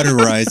 When the water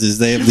rises,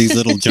 they have these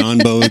little John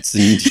boats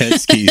and jet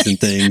skis and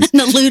things.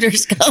 And the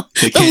looters go.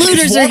 The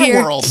looters are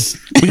here. World.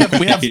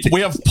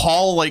 We have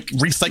Paul like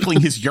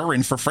recycling his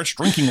urine for fresh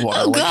drinking water.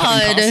 Oh like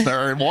God! Kevin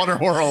Costner in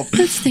Waterworld.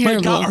 That's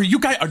terrible. God, are you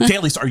guys?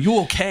 Dailies, are you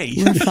okay?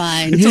 We're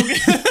fine.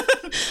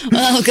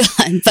 Oh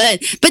God!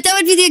 But that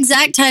would be the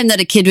exact time that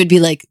a kid would be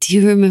like, "Do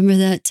you remember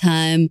that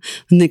time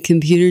when the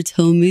computer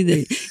told me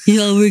that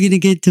y'all were gonna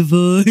get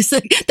divorced?"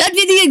 Like, that'd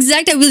be the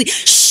exact time. I'd be like,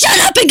 "Shut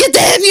up and get the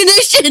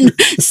ammunition!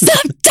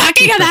 Stop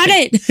talking about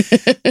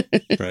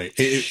it!" Right.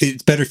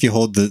 It's better if you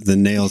hold the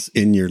nails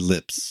in your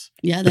lips.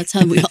 Yeah, that's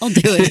how we all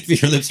do it.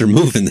 If your lips are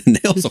moving, the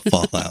nails will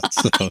fall out.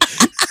 So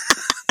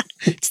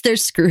it's their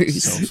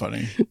screws. So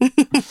funny.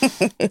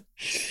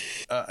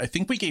 I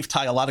think we gave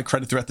Ty a lot of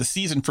credit throughout the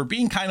season for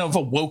being kind of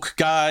a woke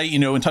guy,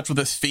 in touch with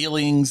his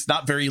feelings,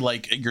 not very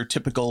like your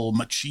typical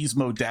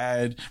machismo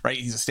dad, right?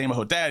 He's a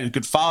stay-at-home dad, a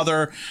good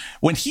father.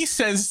 When he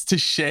says to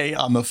Shay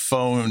on the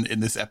phone in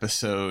this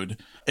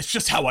episode, "It's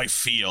just how I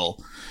feel,"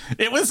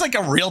 it was like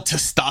a real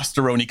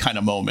testosterone-y kind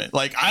of moment.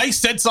 Like, I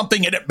said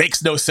something and it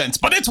makes no sense,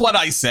 but it's what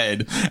I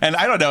said. And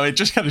I don't know, it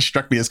just kind of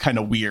struck me as kind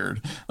of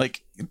weird.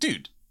 Like,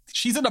 dude,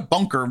 she's in a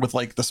bunker with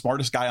like the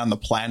smartest guy on the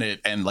planet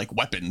and like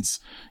weapons.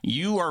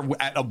 You are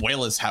at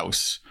Abuela's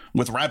house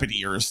with rabbit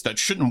ears that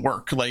shouldn't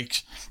work.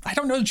 Like, I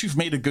don't know that you've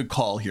made a good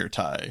call here,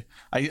 Ty.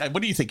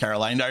 What do you think,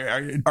 Caroline?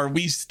 Are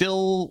we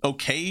still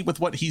okay with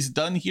what he's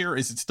done here?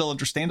 Is it still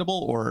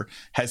understandable, or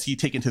has he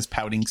taken his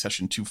pouting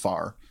session too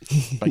far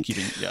by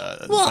keeping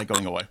by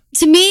going away?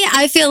 To me,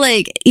 I feel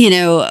like,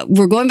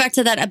 we're going back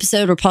to that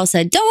episode where Paul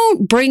said,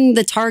 "Don't bring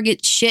the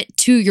Target shit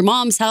to your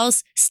mom's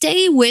house.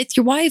 Stay with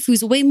your wife,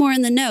 who's way more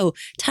in the know."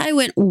 Ty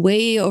went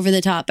way over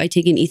the top by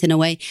taking Ethan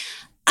away.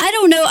 I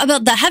don't know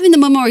about having the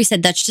moment where he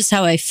said, "That's just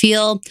how I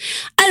feel."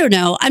 I don't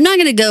know. I'm not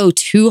going to go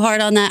too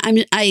hard on that.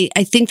 I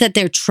think that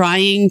they're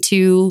trying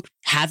to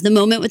have the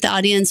moment with the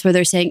audience where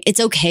they're saying it's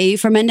okay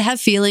for men to have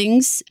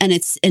feelings, and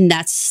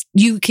that's,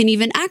 you can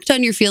even act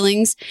on your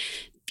feelings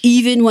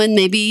even when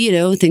maybe,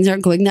 things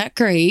aren't going that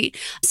great.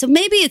 So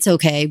maybe it's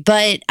okay.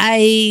 But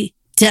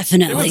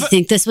definitely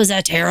think this was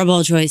a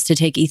terrible choice to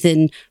take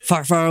Ethan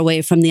far, far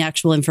away from the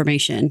actual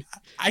information.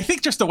 I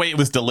think just the way it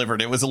was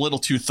delivered, it was a little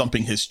too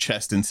thumping his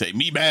chest and say,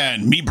 me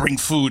man, me bring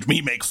food,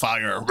 me make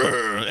fire.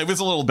 It was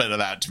a little bit of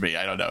that to me.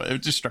 I don't know.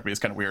 It just struck me as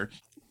kind of weird.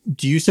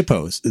 Do you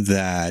suppose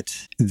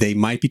that they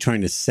might be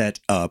trying to set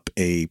up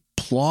a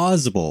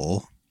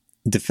plausible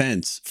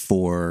defense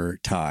for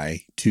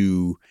Ty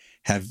to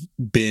have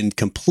been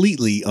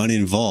completely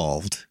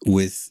uninvolved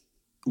with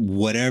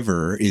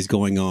whatever is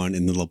going on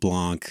in the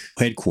LeBlanc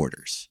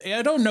headquarters?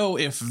 I don't know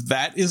if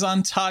that is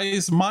on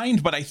Ty's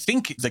mind, but I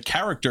think the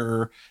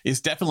character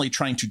is definitely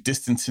trying to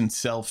distance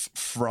himself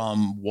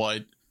from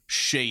what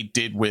Shay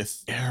did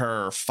with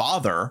her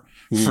father,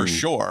 for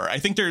sure. I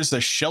think there's a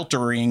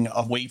sheltering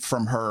away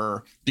from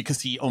her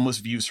because he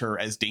almost views her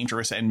as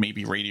dangerous and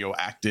maybe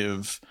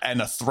radioactive and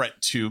a threat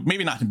to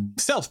maybe not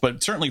himself,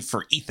 but certainly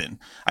for Ethan.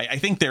 I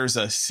think there's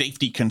a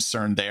safety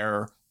concern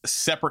there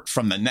separate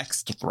from the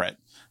next threat,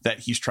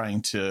 that he's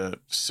trying to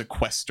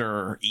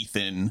sequester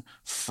Ethan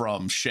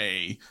from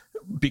Shay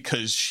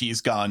because she's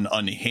gone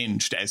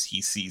unhinged as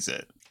he sees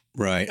it.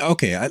 Right.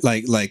 Okay.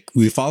 Like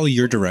we follow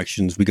your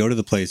directions. We go to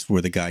the place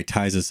where the guy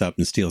ties us up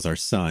and steals our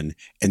son,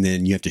 and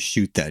then you have to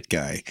shoot that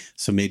guy.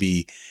 So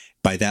maybe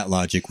by that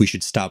logic, we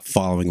should stop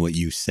following what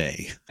you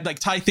say. Like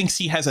Ty thinks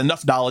he has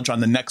enough knowledge on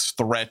the next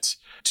threat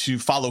to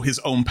follow his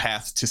own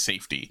path to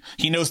safety.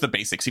 He knows the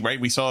basics, right?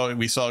 We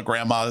saw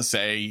grandma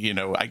say, you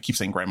know, I keep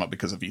saying grandma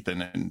because of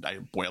Ethan, and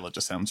Abuela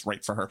just sounds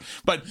right for her.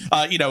 But,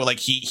 you know, like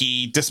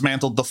he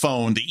dismantled the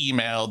phone, the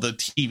email, the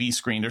TV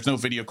screen. There's no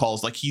video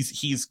calls. Like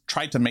he's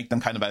tried to make them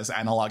kind of as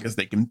analog as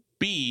they can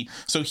be.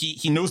 So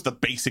he knows the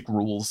basic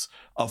rules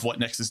of what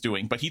Next is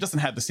doing, but he doesn't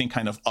have the same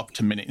kind of up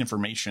to minute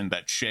information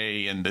that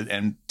Shay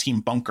and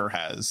Team Bunker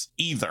has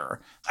either.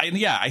 And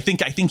yeah, I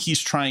think he's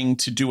trying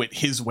to do it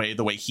his way,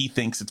 the way he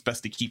thinks it's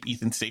best to keep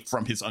Ethan safe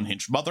from his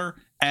unhinged mother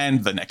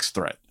and the next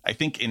threat. I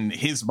think in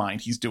his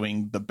mind, he's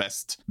doing the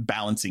best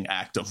balancing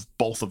act of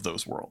both of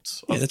those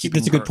worlds. Yeah, that's a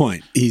good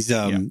point. He's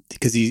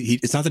because he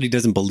it's not that he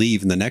doesn't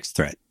believe in the next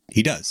threat.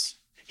 He does.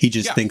 He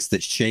just thinks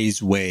that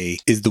Shay's way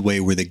is the way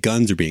where the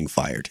guns are being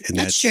fired. And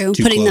that's true.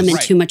 Putting them in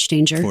too much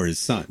danger for his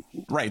son.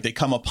 Right. They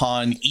come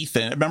upon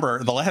Ethan.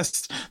 Remember, the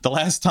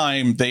last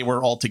time they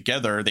were all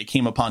together, they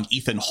came upon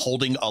Ethan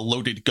holding a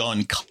loaded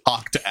gun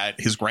cocked at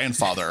his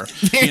grandfather.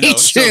 Very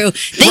true.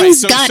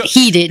 Things got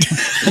heated.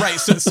 Right.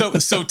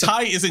 So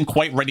Ty isn't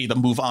quite ready to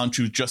move on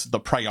to just the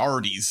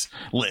priorities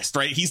list,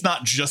 right? He's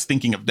not just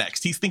thinking of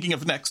Next. He's thinking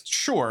of Next,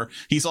 sure.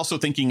 He's also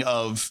thinking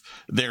of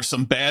there's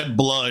some bad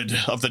blood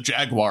of the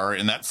Jaguar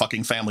in that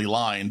fucking family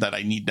line that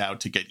I need now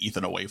to get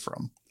Ethan away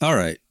from. All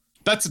right.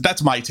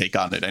 That's my take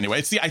on it anyway.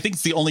 I think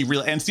it's the only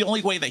real, and it's the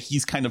only way that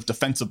he's kind of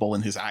defensible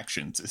in his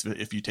actions,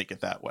 if you take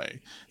it that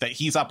way, that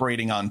he's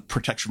operating on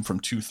protection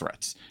from two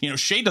threats. You know,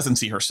 Shay doesn't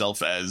see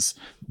herself as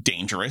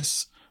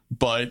dangerous,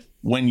 but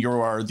when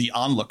you're the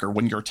onlooker,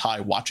 when you're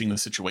Ty watching the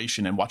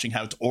situation and watching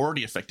how it's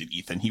already affected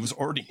Ethan, he was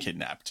already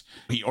kidnapped.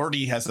 He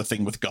already has the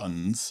thing with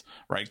guns,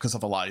 right? Because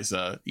of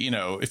Eliza. You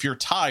know, if you're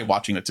Ty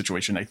watching that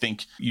situation, I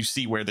think you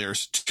see where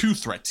there's two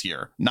threats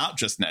here, not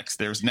just Next.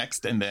 There's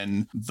Next and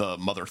then the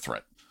mother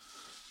threat.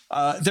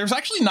 There's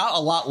actually not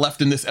a lot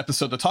left in this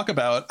episode to talk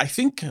about. I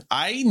think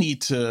I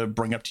need to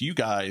bring up to you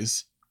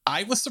guys,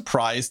 I was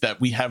surprised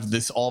that we have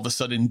this all of a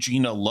sudden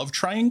Gina love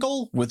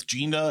triangle with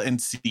Gina and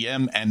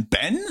CM and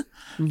Ben.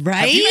 Right.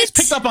 Have you guys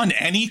picked up on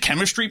any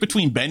chemistry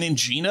between Ben and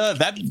Gina?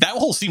 That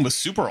whole scene was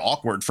super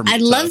awkward for me. I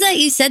love that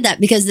you said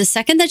that, because the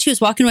second that she was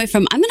walking away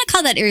from, I'm going to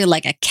call that area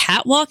like a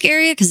catwalk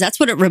area, because that's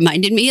what it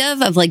reminded me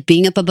of like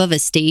being up above a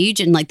stage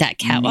and like that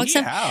catwalk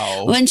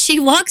stuff. When she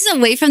walks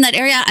away from that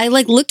area, I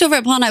like looked over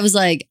at Paul and I was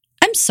like,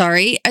 I'm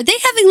sorry, are they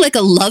having like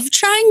a love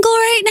triangle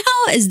right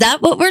now? Is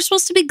that what we're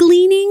supposed to be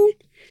gleaning?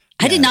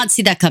 I did not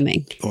see that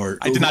coming.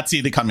 I did not see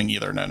it coming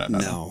either.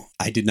 No.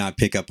 I did not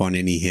pick up on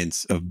any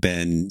hints of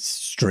Ben's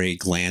stray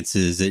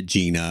glances at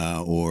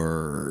Gina,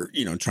 or,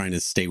 you know, trying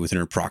to stay within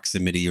her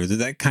proximity, or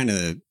that kind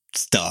of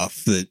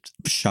stuff that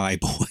shy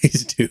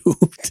boys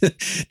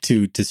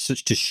do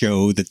to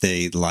show that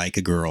they like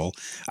a girl.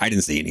 I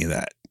didn't see any of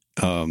that.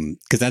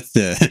 Because that's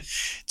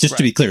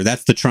to be clear,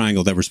 that's the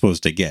triangle that we're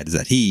supposed to get, is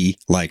that he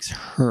likes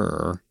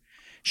her.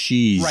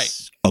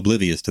 She's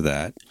oblivious to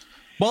that.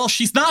 Well,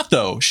 she's not,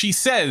 though. She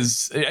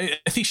says, I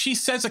think she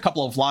says a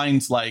couple of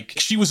lines like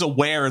she was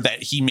aware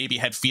that he maybe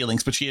had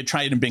feelings, but she had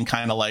tried and been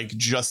kind of like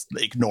just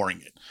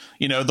ignoring it.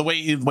 You know, the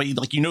way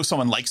like, you know,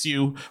 someone likes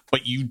you,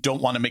 but you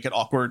don't want to make it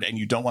awkward and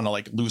you don't want to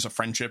like lose a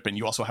friendship, and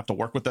you also have to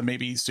work with them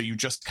maybe. So you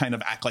just kind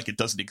of act like it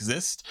doesn't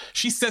exist.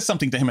 She says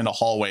something to him in the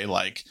hallway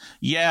like,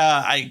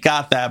 yeah, I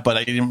got that, but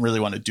I didn't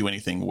really want to do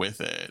anything with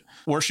it.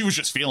 Or she was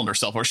just feeling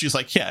herself, or she's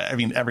like, yeah, I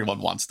mean,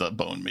 everyone wants to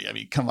bone me. I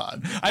mean, come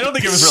on. I don't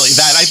think it was really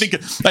that. I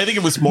think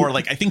it was more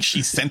like, I think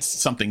she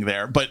sensed something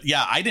there, but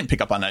yeah, I didn't pick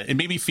up on that. It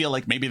made me feel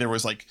like maybe there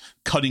was like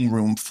cutting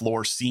room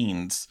floor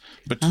scenes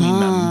between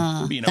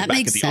them, you know,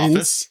 back at the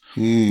office,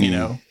 you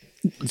know.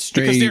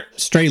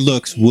 Stray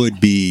looks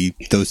would be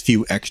those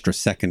few extra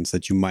seconds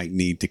that you might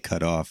need to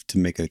cut off to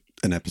make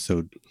an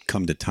episode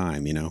come to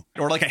time, you know?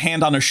 Or like a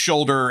hand on a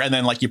shoulder and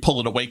then like you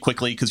pull it away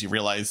quickly because you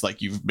realize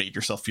like you've made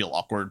yourself feel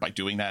awkward by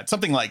doing that.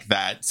 Something like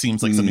that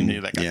seems like something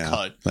that got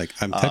cut. Like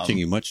I'm touching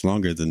you much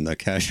longer than the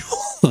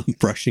casual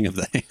brushing of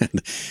the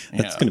hand.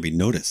 That's going to be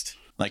noticed.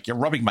 Like you're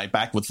rubbing my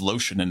back with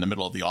lotion in the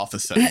middle of the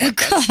office setting.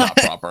 Like, that's not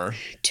proper.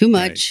 Too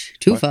much,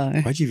 too far.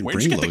 Why'd you even Where'd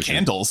bring you get lotion? the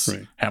candles?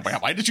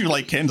 Right. Why did you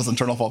light candles and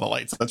turn off all the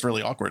lights? That's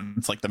really awkward.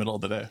 It's like the middle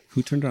of the day.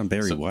 Who turned on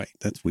Barry White?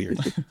 That's weird.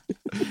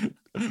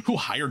 Who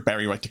hired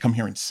Barry White to come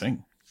here and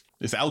sing?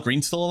 Is Al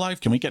Green still alive?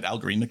 Can we get Al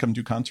Green to come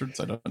do concerts?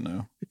 I don't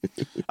know.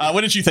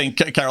 What did you think,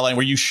 Caroline?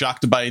 Were you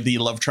shocked by the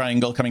love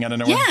triangle coming out of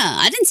nowhere? Yeah,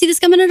 I didn't see this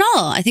coming at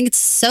all. I think it's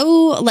so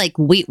like,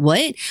 wait,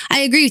 what? I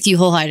agree with you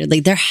wholeheartedly.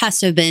 There has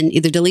to have been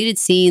either deleted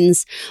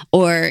scenes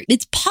or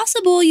it's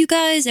possible, you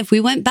guys, if we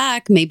went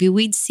back, maybe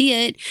we'd see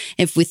it.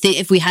 If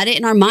we had it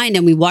in our mind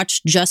and we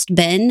watched just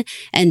Ben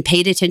and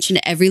paid attention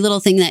to every little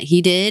thing that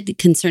he did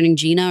concerning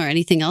Gina or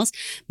anything else,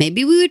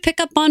 maybe we would pick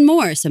up on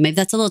more. So maybe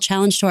that's a little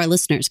challenge to our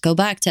listeners. Go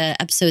back to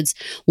episodes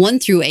 1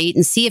 through 8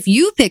 and see if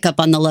you pick up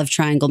on the love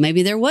triangle.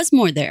 Maybe there was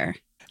more there.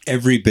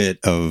 Every bit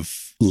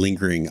of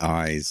lingering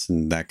eyes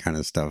and that kind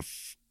of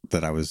stuff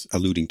that I was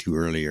alluding to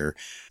earlier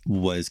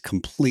was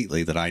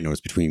completely that I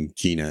noticed between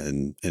Gina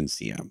and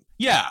CM.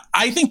 Yeah,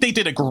 I think they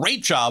did a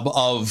great job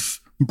of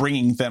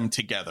bringing them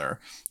together,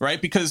 right?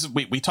 Because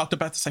we talked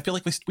about this. I feel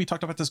like we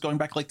talked about this going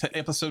back like to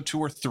episode 2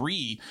 or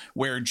 3,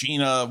 where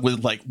Gina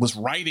was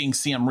riding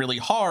CM really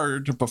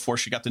hard before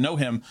she got to know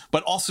him,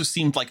 but also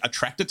seemed like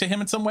attracted to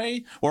him in some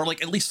way, or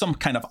like at least some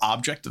kind of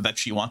object that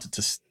she wanted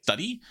to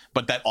study,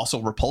 but that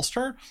also repulsed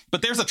her.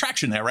 But there's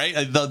attraction there, right?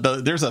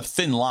 There's a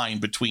thin line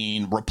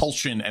between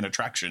repulsion and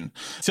attraction.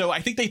 So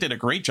I think they did a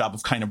great job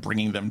of kind of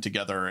bringing them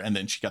together. And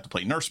then she got to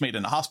play nursemaid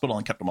in the hospital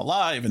and kept them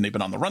alive, and they've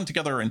been on the run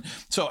together. And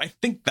so I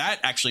think that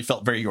actually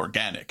felt very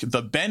organic.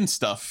 The Ben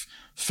stuff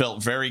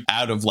felt very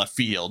out of left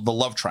field, the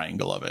love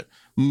triangle of it.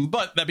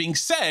 But that being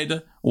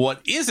said,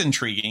 what is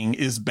intriguing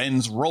is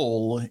Ben's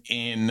role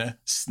in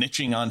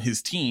snitching on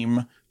his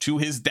team to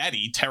his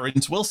daddy,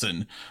 Terrence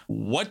Wilson.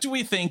 What do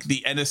we think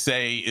the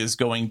NSA is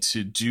going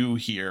to do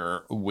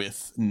here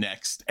with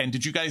Next? And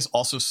did you guys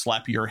also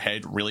slap your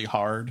head really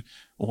hard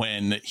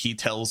when he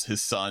tells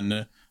his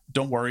son,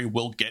 "Don't worry,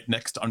 we'll get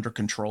Next under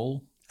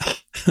control"?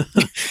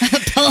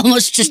 Paul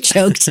almost just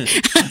choked.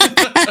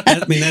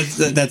 I mean,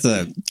 that's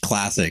a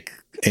classic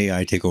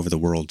AI take over the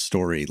world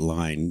story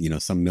line. You know,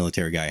 some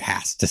military guy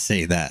has to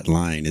say that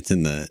line.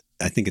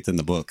 I think it's in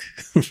the book,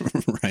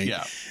 right?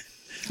 Yeah.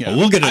 Well,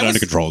 we'll get it under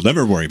control.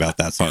 Never worry about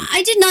that, son.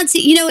 I did not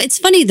see, it's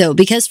funny though,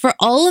 because for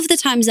all of the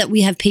times that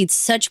we have paid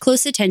such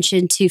close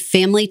attention to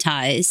family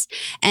ties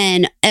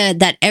and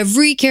that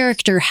every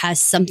character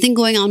has something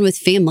going on with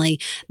family,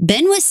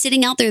 Ben was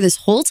sitting out there this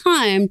whole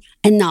time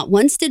and not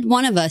once did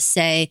one of us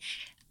say,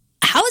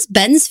 how is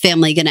Ben's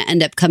family going to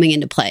end up coming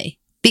into play?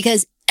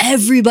 Because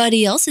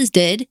everybody else's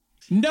did.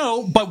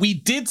 No, but we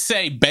did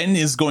say Ben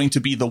is going to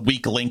be the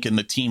weak link in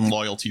the team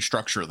loyalty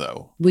structure,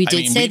 though. We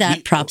did say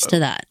that. Props to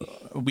that.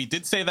 We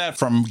did say that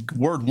from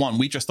word one.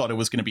 We just thought it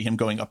was going to be him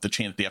going up the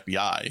chain at the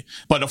FBI.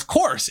 But of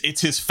course,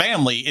 it's his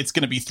family. It's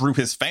going to be through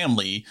his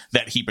family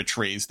that he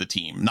betrays the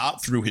team,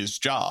 not through his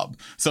job.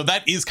 So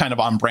that is kind of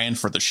on brand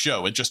for the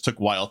show. It just took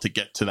a while to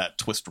get to that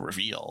twist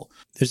reveal.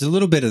 There's a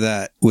little bit of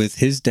that with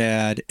his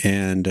dad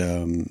and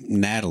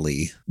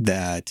Natalie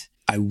that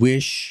I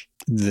wish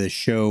the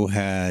show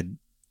had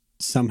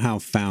somehow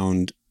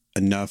found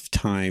enough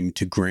time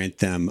to grant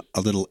them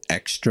a little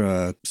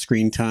extra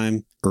screen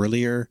time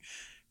earlier,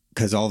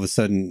 because all of a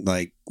sudden,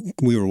 like,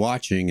 we were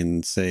watching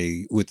and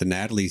say with the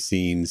Natalie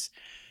scenes,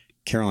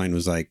 Caroline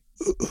was like,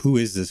 who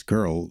is this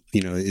girl?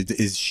 You know,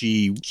 is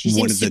she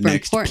one of the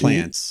next important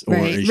plants, or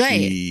is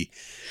she?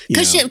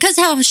 Because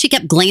how she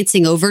kept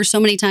glancing over so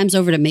many times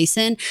over to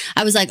Mason,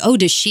 I was like, oh,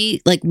 does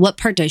she, like, what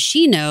part does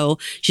she know?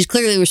 She's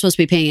clearly, we're supposed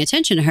to be paying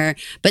attention to her,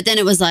 but then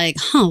it was like,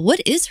 what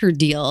is her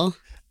deal?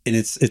 And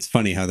it's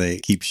funny how they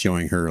keep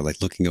showing her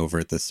like looking over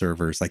at the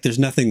servers. Like there's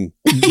nothing.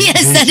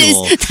 Yes, that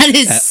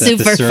is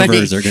super that the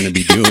servers funny. Are going to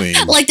be doing.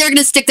 Like they're going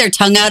to stick their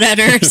tongue out at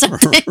her or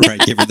something. Right,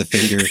 give her the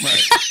finger.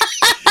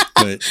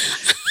 But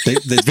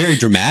it's very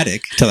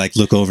dramatic to like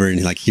look over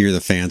and like hear the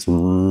fans.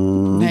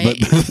 Right.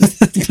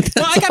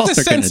 Well, I got the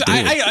sense.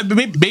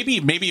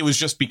 Maybe it was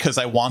just because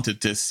I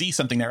wanted to see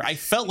something there. I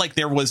felt like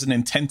there was an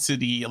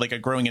intensity, like a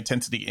growing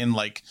intensity in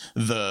like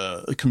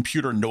the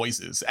computer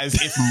noises, as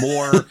if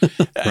more,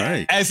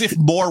 right. As if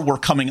more were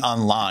coming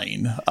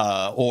online,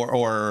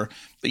 or.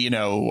 You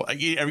know,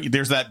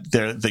 there's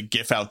the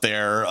gif out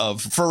there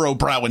of furrow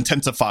brow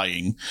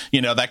intensifying,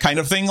 that kind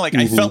of thing. Like,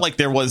 I felt like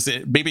there was,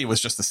 maybe it was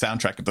just the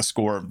soundtrack of the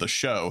score of the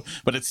show,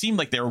 but it seemed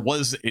like there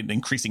was an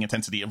increasing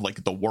intensity of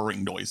like the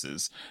whirring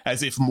noises,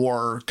 as if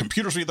more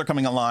computers were either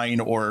coming online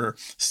or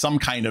some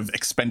kind of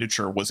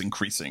expenditure was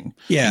increasing.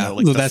 Yeah,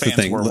 like well, the that's fans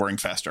the thing. Were whirring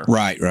faster.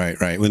 Right.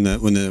 When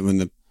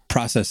the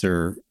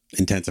processor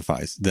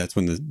intensifies, that's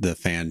when the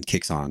fan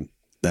kicks on.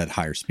 at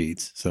higher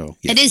speeds. So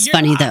yeah. It is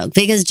funny though,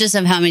 because just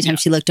of how many times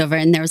she looked over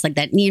and there was like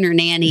that neener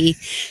nanny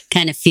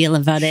kind of feel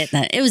about it,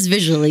 that it was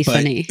visually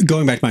funny.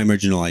 Going back to my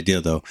original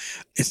idea though,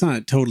 it's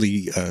not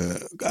totally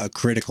a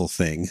critical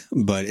thing,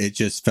 but it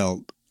just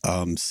felt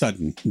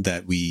sudden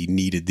that we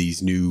needed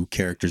these new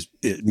characters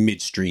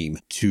midstream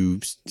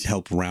to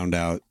help round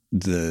out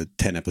the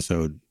 10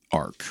 episode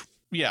arc.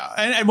 Yeah.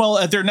 And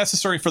well, they're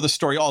necessary for the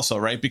story also,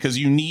 right? Because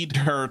you need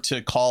her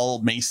to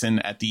call Mason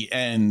at the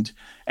end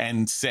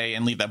and say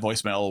and leave that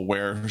voicemail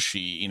where she,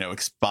 you know,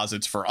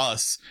 exposits for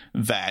us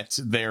that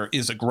there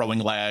is a growing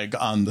lag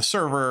on the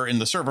server in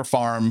the server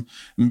farm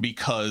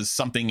because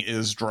something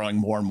is drawing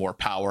more and more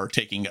power,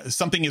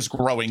 something is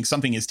growing,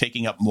 something is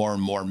taking up more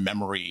and more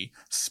memory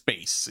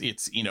space.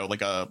 It's, you know,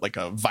 like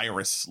a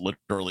virus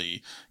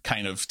literally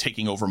kind of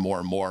taking over more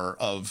and more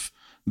of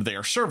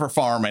their server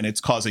farm, and it's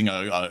causing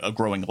a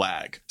growing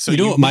lag. So you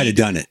know what might have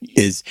done it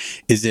is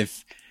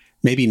if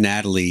maybe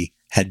Natalie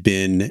had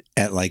been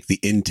at like the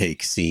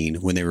intake scene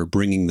when they were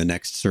bringing the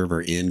next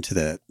server into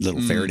that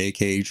little Faraday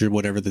cage or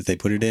whatever that they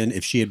put it in.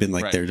 If she had been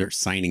like they're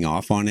signing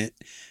off on it,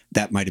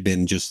 that might have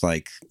been just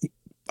like,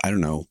 I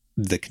don't know,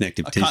 the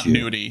connective tissue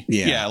continuity.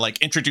 Yeah,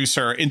 like introduce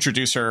her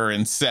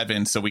in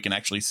 7 so we can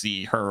actually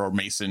see her or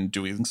Mason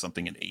doing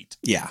something in 8.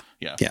 Yeah.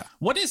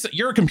 What is,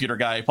 you're a computer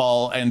guy,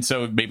 Paul, and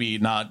so maybe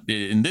not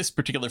in this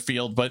particular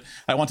field, but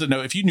I want to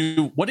know if you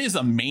knew, what is a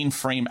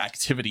mainframe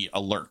activity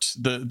alert?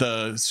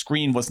 The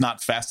screen was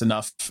not fast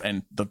enough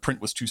and the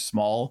print was too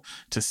small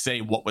to say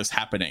what was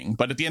happening,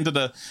 but at the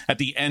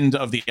end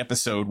of the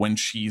episode, when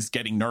she's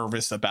getting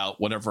nervous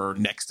about whatever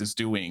Next is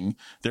doing,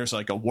 there's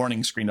like a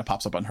warning screen that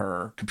pops up on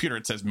her computer.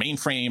 It says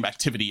mainframe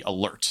activity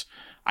alert.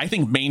 I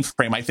think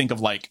mainframe, I think of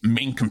like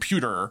main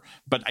computer,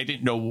 but I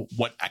didn't know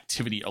what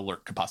activity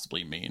alert could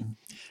possibly mean.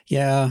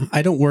 Yeah,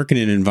 I don't work in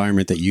an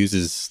environment that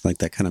uses like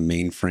that kind of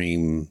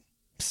mainframe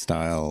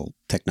style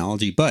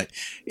technology. But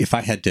if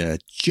I had to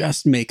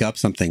just make up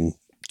something,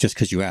 just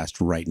because you asked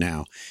right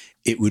now,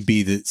 it would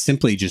be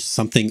simply just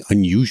something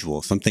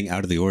unusual, something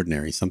out of the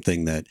ordinary,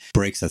 something that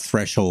breaks a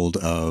threshold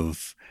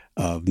of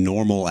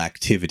normal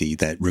activity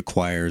that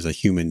requires a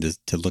human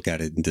to look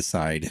at it and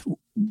decide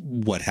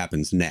what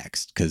happens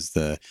next. Because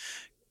the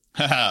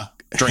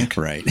drink,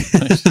 right?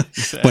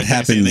 What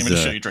happens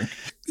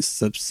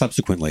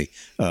subsequently,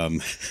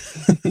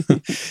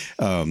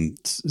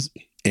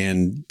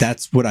 and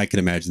that's what I can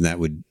imagine that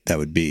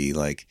would be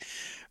like.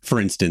 For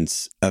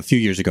instance, a few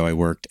years ago, I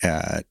worked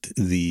at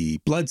the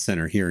Blood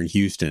Center here in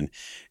Houston.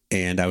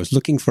 And I was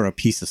looking for a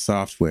piece of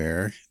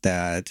software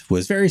that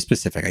was very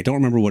specific. I don't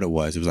remember what it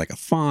was. It was like a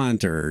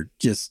font or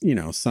just, you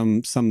know,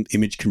 some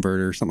image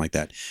converter, something like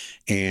that.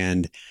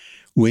 And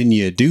when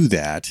you do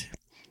that,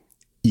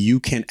 you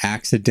can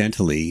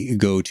accidentally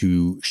go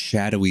to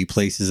shadowy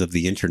places of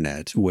the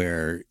internet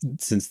where,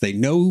 since they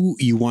know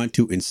you want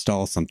to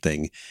install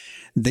something,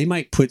 they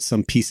might put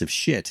some piece of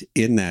shit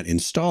in that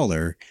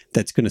installer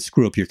that's going to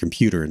screw up your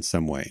computer in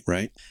some way,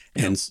 right?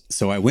 Yep. And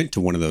so I went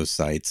to one of those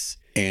sites,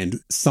 and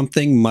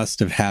something must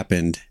have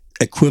happened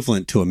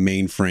equivalent to a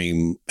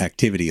mainframe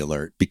activity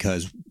alert,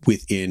 because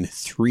within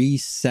 3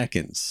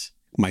 seconds,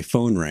 my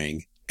phone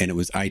rang and it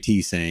was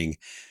IT saying,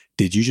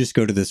 "Did you just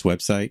go to this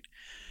website?"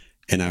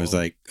 And I was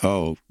like,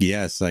 "Oh,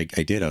 yes, I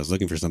did. I was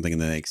looking for something."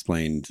 And then they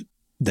explained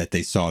that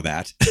they saw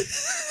that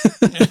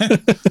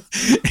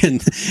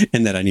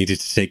and that I needed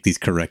to take these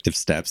corrective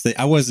steps.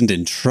 I wasn't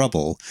in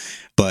trouble,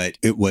 but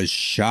it was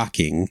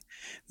shocking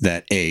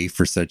that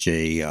for such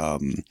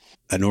an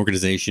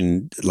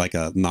organization like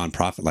a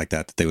nonprofit like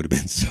that they would have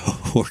been so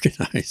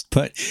organized.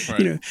 But right.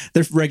 You know,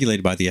 they're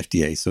regulated by the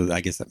FDA, so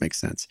I guess that makes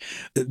sense.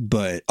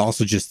 But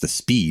also just the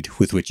speed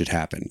with which it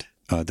happened,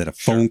 that a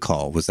phone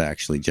call was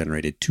actually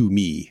generated to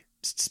me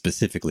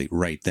specifically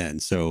right then.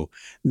 So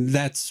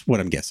that's what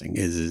I'm guessing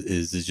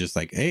is just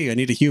like, hey, I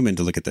need a human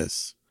to look at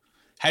this.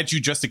 Had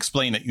you just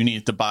explained that you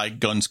needed to buy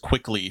guns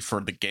quickly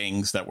for the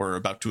gangs that were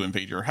about to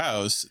invade your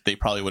house, they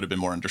probably would have been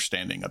more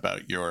understanding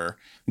about your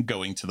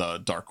going to the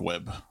dark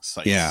web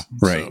sites. Yeah,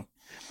 right. So,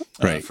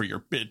 right.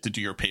 To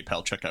do your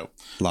PayPal checkout.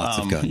 Lots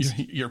of guns.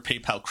 Your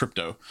PayPal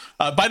crypto.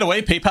 By the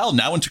way, PayPal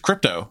now into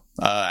crypto.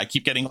 I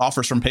keep getting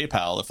offers from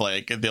PayPal.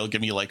 If they'll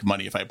give me like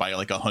money if I buy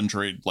like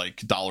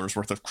 $100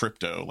 worth of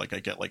crypto, like I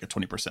get like a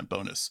 20%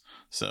 bonus.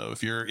 So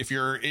if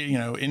you're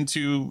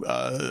into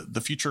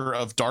the future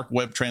of dark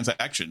web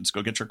transactions,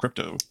 go get your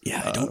crypto.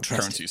 Yeah, I don't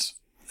trust currencies.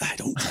 I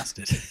don't trust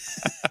it.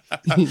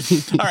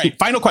 All right,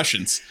 final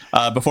questions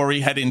before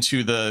we head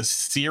into the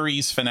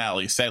series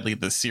finale. Sadly,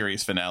 the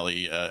series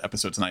finale,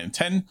 episodes 9 and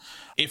 10.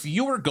 If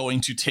you were going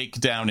to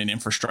take down an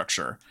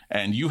infrastructure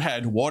and you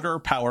had water,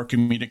 power,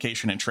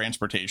 communication, and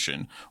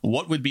transportation,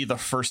 what would be the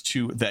first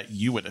 2 that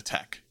you would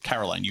attack?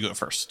 Caroline, you go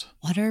first.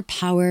 Water,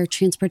 power,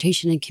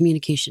 transportation, and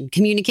communication.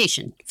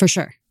 Communication, for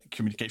sure.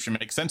 communication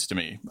makes sense to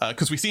me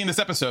because we see in this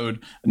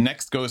episode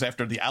next goes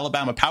after the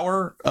Alabama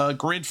power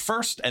grid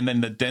first, and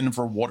then the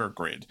Denver water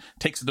grid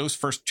takes those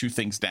first two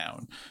things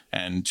down.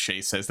 And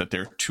Shay says that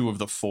they're two of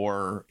the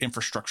four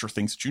infrastructure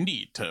things that you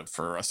need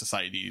for a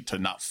society to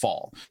not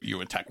fall.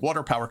 You attack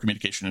water, power,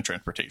 communication, and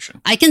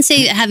transportation. I can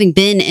say, having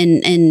been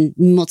in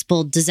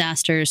multiple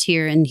disasters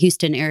here in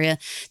Houston area,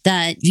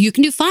 that you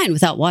can do fine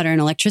without water and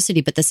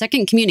electricity, but the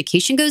second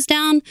communication goes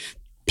down,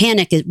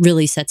 panic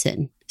really sets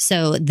in.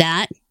 So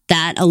that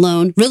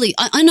alone, really,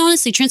 and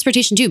honestly,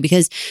 transportation too,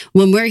 because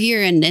when we're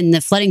here and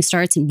the flooding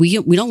starts and we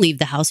don't leave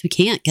the house, we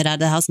can't get out of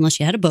the house unless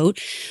you had a boat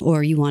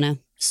or you want to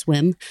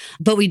swim,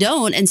 but we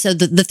don't. And so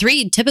the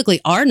three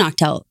typically are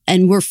knocked out,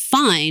 and we're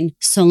fine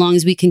so long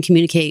as we can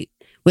communicate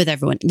with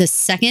everyone. The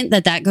second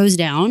that goes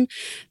down,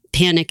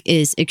 panic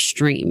is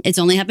extreme. It's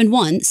only happened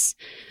once.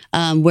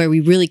 Where we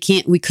really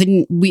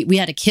we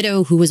had a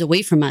kiddo who was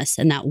away from us.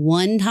 And that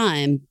one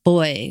time,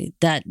 boy,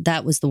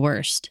 that was the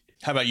worst.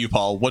 How about you,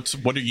 Paul?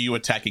 What are you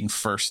attacking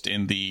first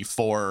in the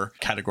four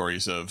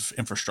categories of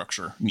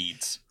infrastructure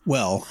needs?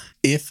 Well,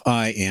 if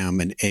I am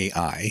an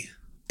AI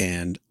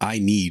and I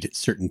need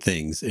certain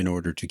things in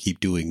order to keep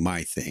doing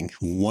my thing,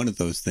 one of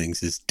those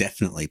things is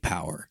definitely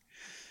power.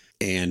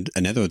 And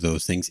another of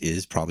those things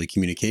is probably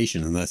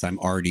communication, unless I'm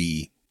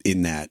already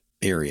in that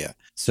area.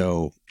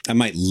 So I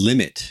might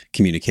limit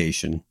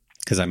communication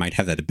because I might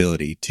have that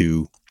ability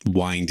to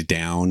wind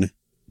down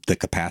the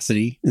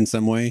capacity in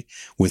some way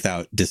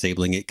without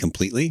disabling it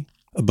completely.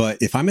 But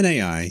if I'm an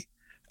AI,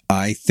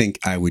 I think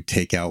I would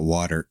take out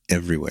water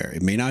everywhere.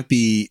 It may not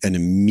be an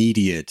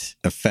immediate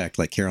effect,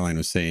 like Caroline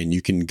was saying.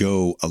 You can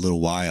go a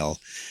little while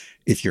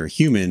if you're a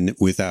human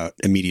without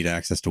immediate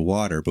access to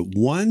water. But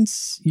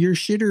once your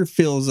shitter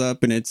fills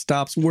up and it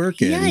stops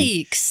working,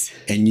 yikes,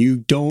 and you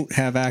don't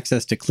have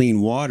access to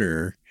clean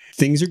water,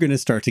 things are going to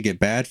start to get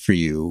bad for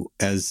you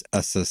as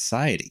a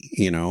society.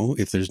 You know,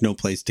 if there's no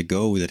place to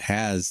go that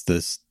has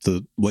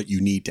what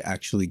you need to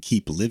actually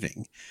keep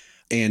living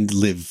and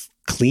live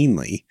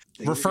cleanly.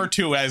 Referred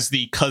to as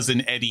the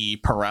Cousin Eddie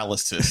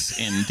paralysis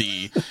in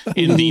the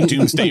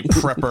Doomsday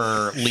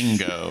Prepper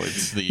lingo.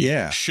 It's the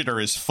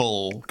shitter is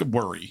full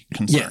worry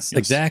concern. Yes,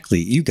 exactly.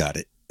 You got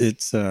it.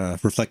 It's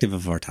reflective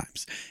of our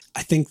times.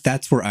 I think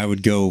that's where I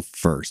would go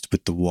first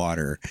with the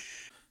water.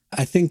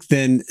 I think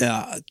then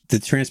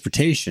the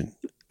transportation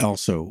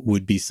also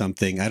would be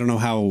something. I don't know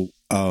how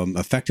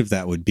effective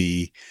that would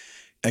be.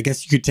 I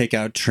guess you could take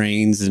out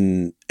trains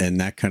and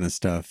that kind of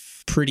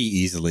stuff pretty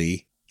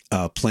easily.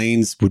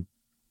 Planes would,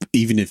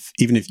 even if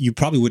you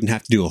probably wouldn't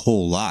have to do a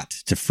whole lot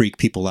to freak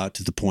people out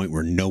to the point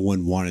where no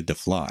one wanted to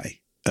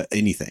fly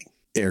anything.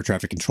 Air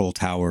traffic control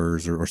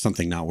towers or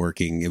something not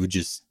working. It would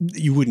just,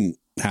 you wouldn't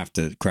have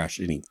to crash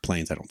any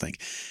planes, I don't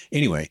think.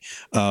 Anyway,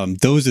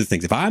 those are the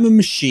things. If I'm a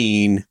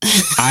machine,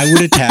 I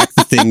would attack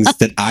the things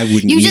that I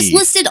wouldn't need. You just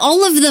listed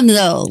all of them,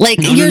 though. Like,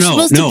 you're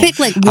supposed to pick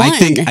like one.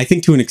 I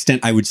think to an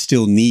extent, I would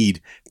still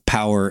need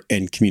power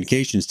and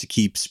communications to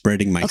keep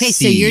spreading my seed. Okay,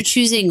 so you're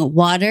choosing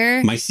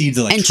water, my seed's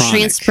electronic, and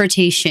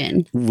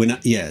transportation.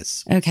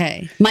 Yes.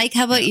 Okay. Mike,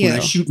 how about you? When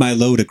I shoot my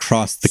load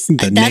across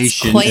the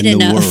nation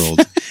and the world,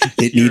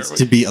 it needs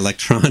to be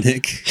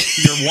electronic.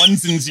 Your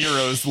ones and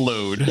zeros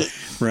load.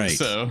 Right.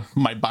 So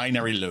my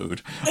binary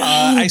load.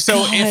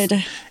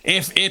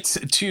 If it's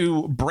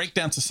to break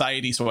down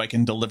society so I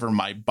can deliver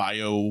my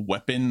bio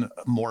weapon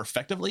more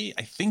effectively,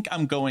 I think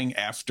I'm going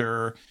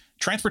after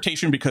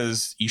transportation,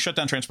 because you shut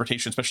down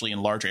transportation, especially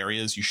in large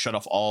areas. You shut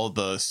off all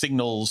the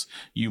signals,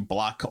 you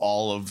block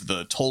all of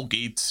the toll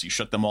gates, you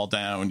shut them all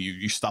down,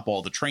 you stop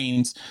all the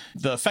trains.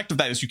 The effect of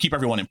that is you keep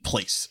everyone in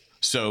place.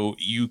 So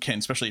you can,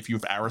 especially if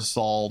you've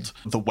aerosoled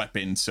the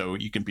weapon, so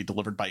you can be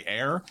delivered by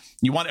air,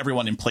 you want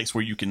everyone in place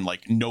where you can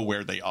like know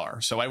where they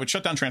are. So I would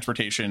shut down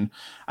transportation,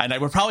 and I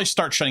would probably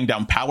start shutting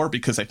down power,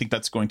 because I think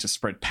that's going to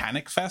spread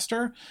panic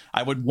faster.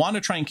 I would want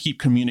to try and keep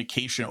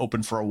communication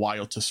open for a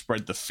while to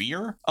spread the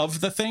fear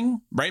of the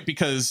thing, right?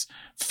 Because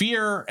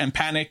fear and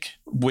panic,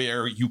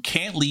 where you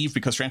can't leave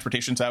because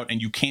transportation's out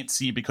and you can't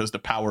see because the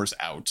power's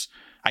out,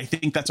 I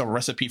think that's a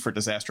recipe for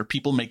disaster.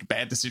 People make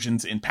bad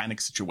decisions in panic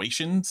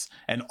situations,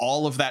 and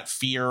all of that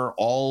fear,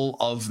 all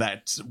of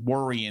that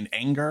worry and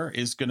anger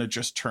is going to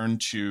just turn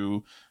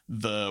to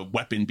the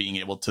weapon being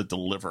able to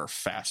deliver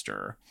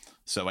faster.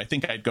 So I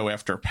think I'd go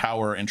after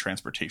power and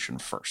transportation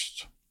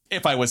first,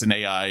 if I was an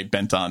AI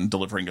bent on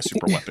delivering a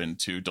super weapon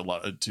to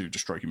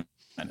destroy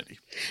humanity.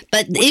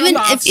 But even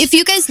if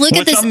you guys look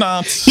at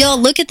this, y'all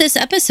look at this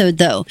episode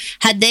though,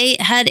 had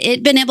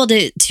it been able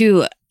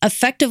to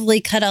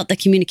effectively cut out the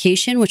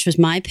communication, which was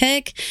my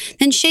pick,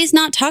 then Shay's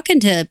not talking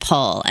to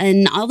Paul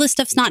and all this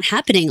stuff's not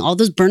happening. All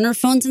those burner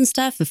phones and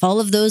stuff, if all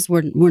of those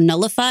were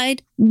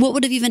nullified, what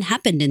would have even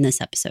happened in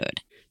this episode?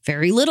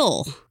 Very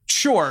little.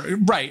 Sure,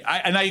 right.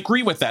 I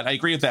agree with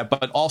that.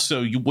 But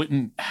also, you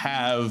wouldn't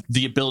have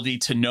the ability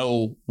to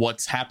know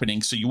what's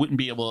happening. So you wouldn't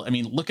be able. I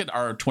mean, look at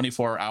our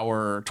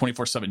 24-hour,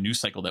 24/7 news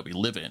cycle that we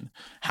live in.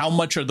 How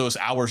much of those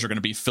hours are going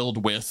to be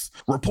filled with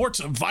reports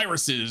of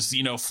viruses,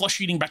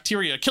 flesh-eating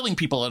bacteria killing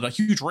people at a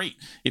huge rate?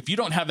 If you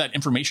don't have that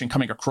information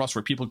coming across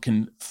where people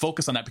can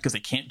focus on that because they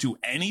can't do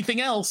anything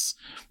else,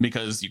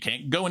 because you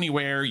can't go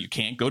anywhere, you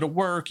can't go to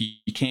work,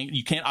 you can't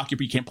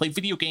occupy, you can't play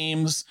video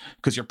games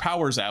because your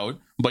power's out,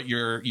 but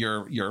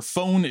your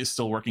phone is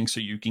still working, so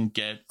you can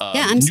get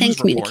I'm saying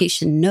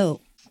communication.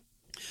 No.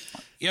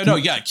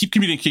 Keep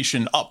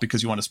communication up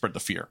because you want to spread the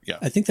fear. Yeah,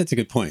 I think that's a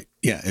good point.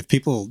 Yeah, if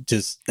people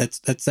just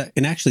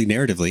and actually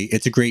narratively,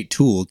 it's a great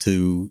tool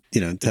to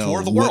tell War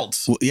of the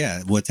Worlds.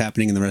 What's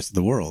happening in the rest of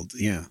the world.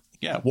 Yeah.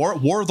 Yeah,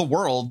 War of the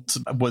Worlds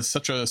was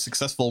such a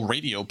successful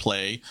radio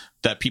play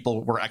that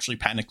people were actually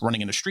panicked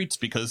running in the streets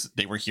because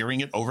they were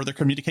hearing it over their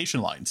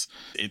communication lines.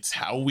 It's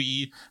how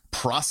we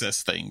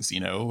process things,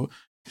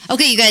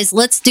 Okay, you guys,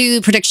 let's do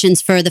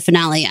predictions for the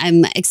finale.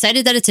 I'm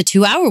excited that it's a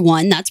 2-hour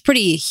one. That's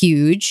pretty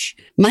huge.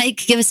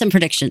 Mike, give us some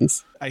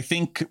predictions. I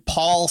think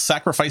Paul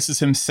sacrifices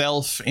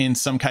himself in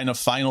some kind of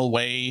final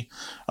way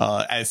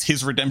as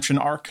his redemption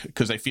arc,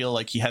 because I feel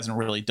like he hasn't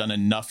really done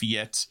enough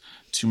yet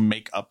to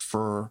make up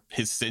for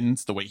his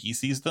sins the way he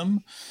sees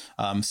them.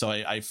 So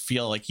I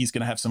feel like he's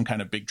going to have some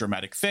kind of big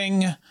dramatic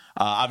thing.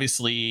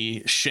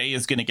 Obviously, Shay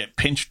is going to get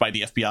pinched by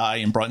the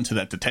FBI and brought into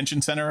that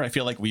detention center. I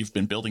feel like we've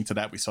been building to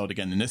that. We saw it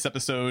again in this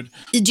episode.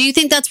 Do you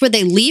think that's where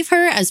they leave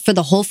her as for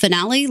the whole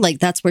finale? Like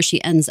that's where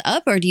she ends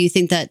up? Or do you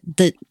think that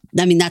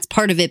that's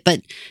part of it,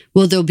 but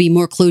will there be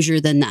more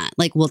closure than that?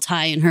 Like will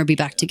Ty and her be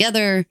back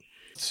together?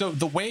 So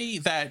the way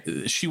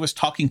that she was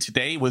talking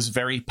today was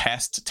very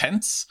past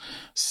tense.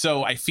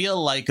 So I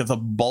feel like the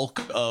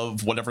bulk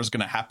of whatever's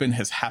going to happen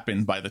has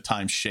happened by the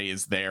time Shay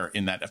is there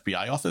in that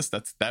FBI office.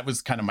 That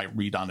was kind of my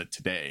read on it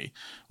today.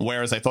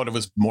 Whereas I thought it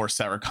was more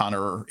Sarah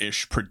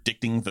Connor-ish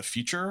predicting the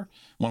future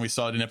when we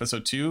saw it in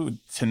episode 2.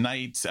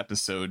 Tonight's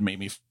episode made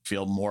me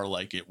feel more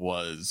like it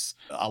was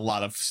a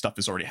lot of stuff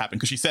has already happened.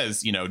 Because she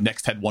says,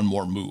 Next had one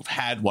more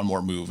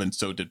move, and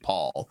so did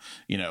Paul.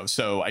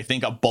 So I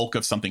think a bulk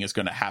of something is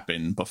going to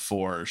happen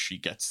before she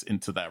gets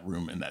into that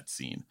room in that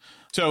scene.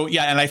 So,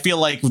 yeah, and I feel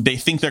like they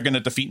think they're going to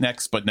defeat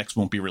Nex, but Nex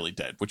won't be really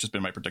dead, which has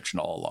been my prediction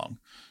all along.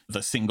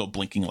 The single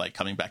blinking light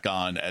coming back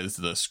on as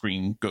the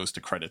screen goes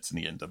to credits in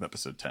the end of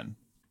episode 10.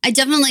 I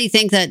definitely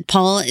think that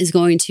Paul is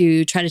going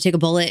to try to take a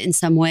bullet in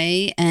some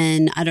way.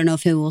 And I don't know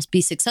if he will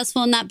be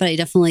successful in that, but I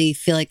definitely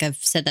feel like I've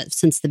said that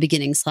since the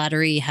beginning.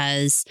 Slattery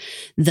has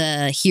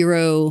the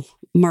hero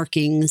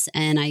markings,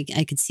 and I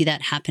could see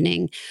that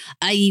happening.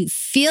 I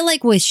feel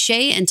like with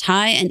Shay and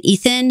Ty and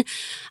Ethan,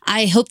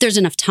 I hope there's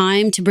enough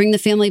time to bring the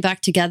family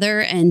back together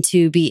and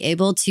to be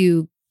able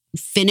to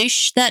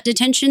finish that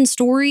detention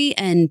story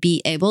and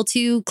be able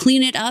to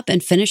clean it up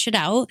and finish it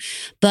out.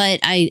 But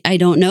I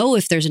don't know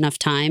if there's enough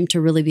time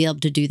to really be able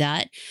to do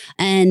that.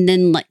 And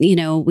then,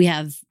 we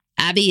have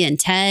Abby and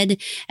Ted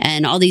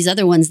and all these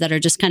other ones that are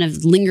just kind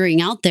of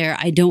lingering out there.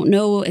 I don't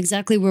know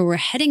exactly where we're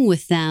heading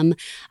with them.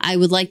 I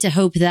would like to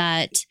hope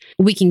that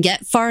we can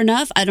get far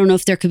enough. I don't know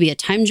if there could be a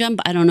time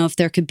jump. I don't know if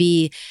there could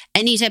be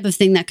any type of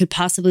thing that could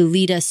possibly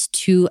lead us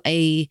to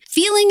a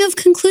feeling of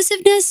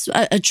conclusiveness,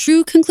 a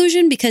true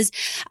conclusion, because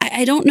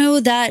I don't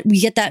know that we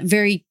get that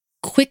very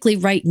quickly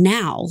right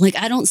now. Like,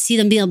 I don't see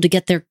them being able to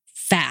get there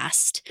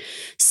fast.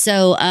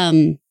 So,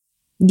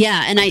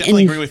 yeah, and I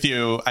definitely agree with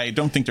you. I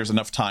don't think there's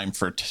enough time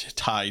for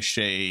Ty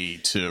Shay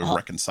to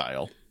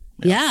reconcile.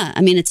 Yeah,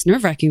 I mean, it's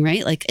nerve-wracking,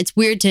 right? Like, it's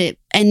weird to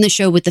end the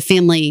show with the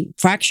family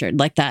fractured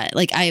like that.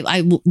 Like,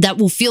 I that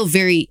will feel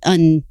very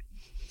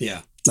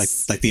Yeah, like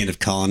the end of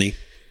Colony.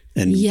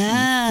 And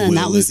Will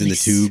that was in the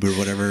tube or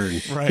whatever.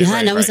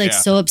 And that was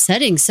so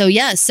upsetting. So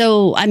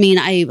I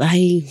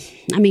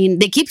mean,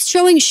 they keep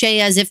showing Shay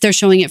as if they're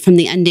showing it from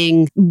the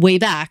ending way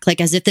back, like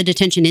as if the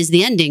detention is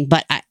the ending.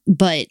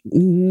 But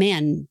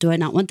man, do I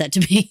not want that to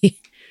be?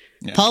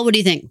 Yeah. Paul, what do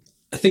you think?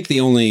 I think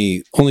the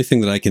only thing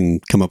that I can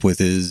come up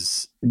with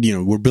is,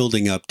 we're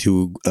building up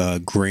to a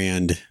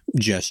grand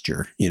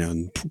gesture,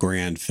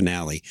 grand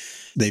finale.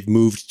 They've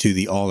moved to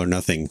the all or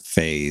nothing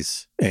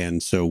phase.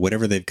 And so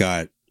whatever they've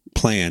got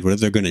planned,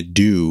 whatever they're going to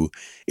do,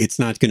 it's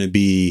not going to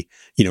be,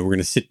 we're going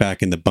to sit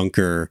back in the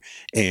bunker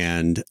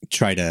and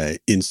try to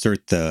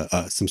insert the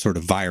some sort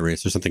of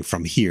virus or something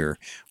from here,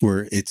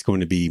 where it's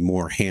going to be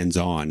more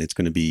hands-on. It's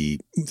going to be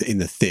in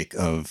the thick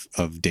of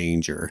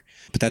danger.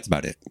 But that's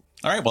about it.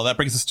 All right, well, that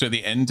brings us to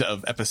the end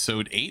of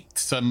episode 8,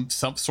 some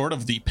sort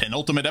of the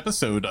penultimate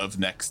episode of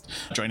Next.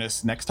 Join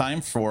us next time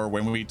for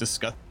when we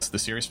discuss the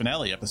series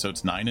finale,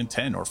 episodes 9 and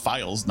 10, or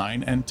Files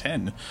 9 and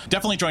 10.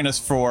 Definitely join us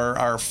for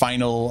our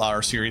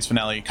series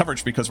finale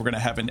coverage, because we're going to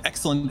have an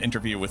excellent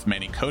interview with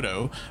Manny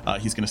Cotto.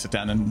 He's going to sit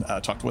down and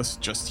talk to us.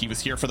 He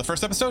was here for the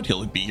first episode.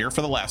 He'll be here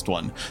for the last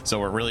one. So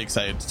we're really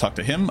excited to talk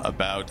to him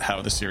about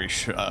how the series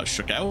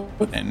shook out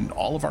and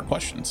all of our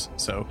questions.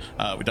 So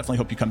we definitely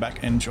hope you come back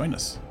and join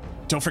us.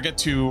 Don't forget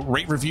to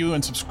rate, review,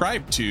 and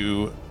subscribe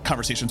to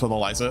Conversations with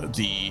Eliza,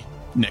 the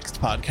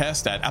Next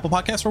podcast at Apple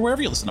Podcasts or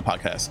wherever you listen to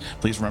podcasts.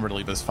 Please remember to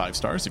leave us 5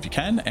 stars if you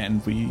can,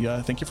 and we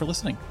thank you for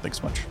listening. Thanks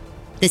so much.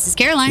 This is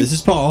Caroline. This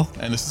is Paul.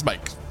 And this is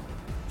Mike.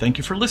 Thank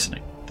you for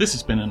listening. This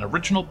has been an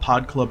original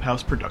Pod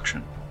Clubhouse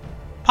production.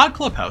 Pod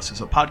Clubhouse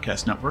is a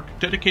podcast network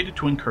dedicated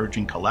to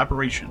encouraging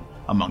collaboration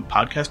among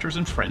podcasters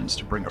and friends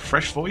to bring a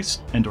fresh voice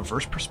and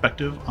diverse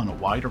perspective on a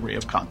wide array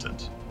of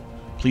content.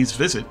 Please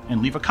visit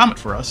and leave a comment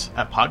for us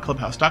at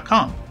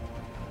podclubhouse.com.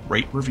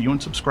 Rate, review,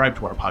 and subscribe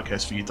to our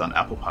podcast feeds on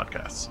Apple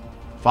Podcasts.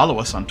 Follow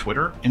us on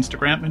Twitter,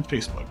 Instagram, and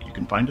Facebook. You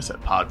can find us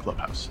at Pod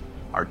Clubhouse.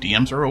 Our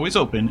DMs are always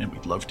open, and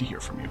we'd love to hear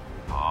from you.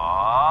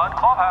 Pod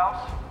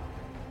Clubhouse.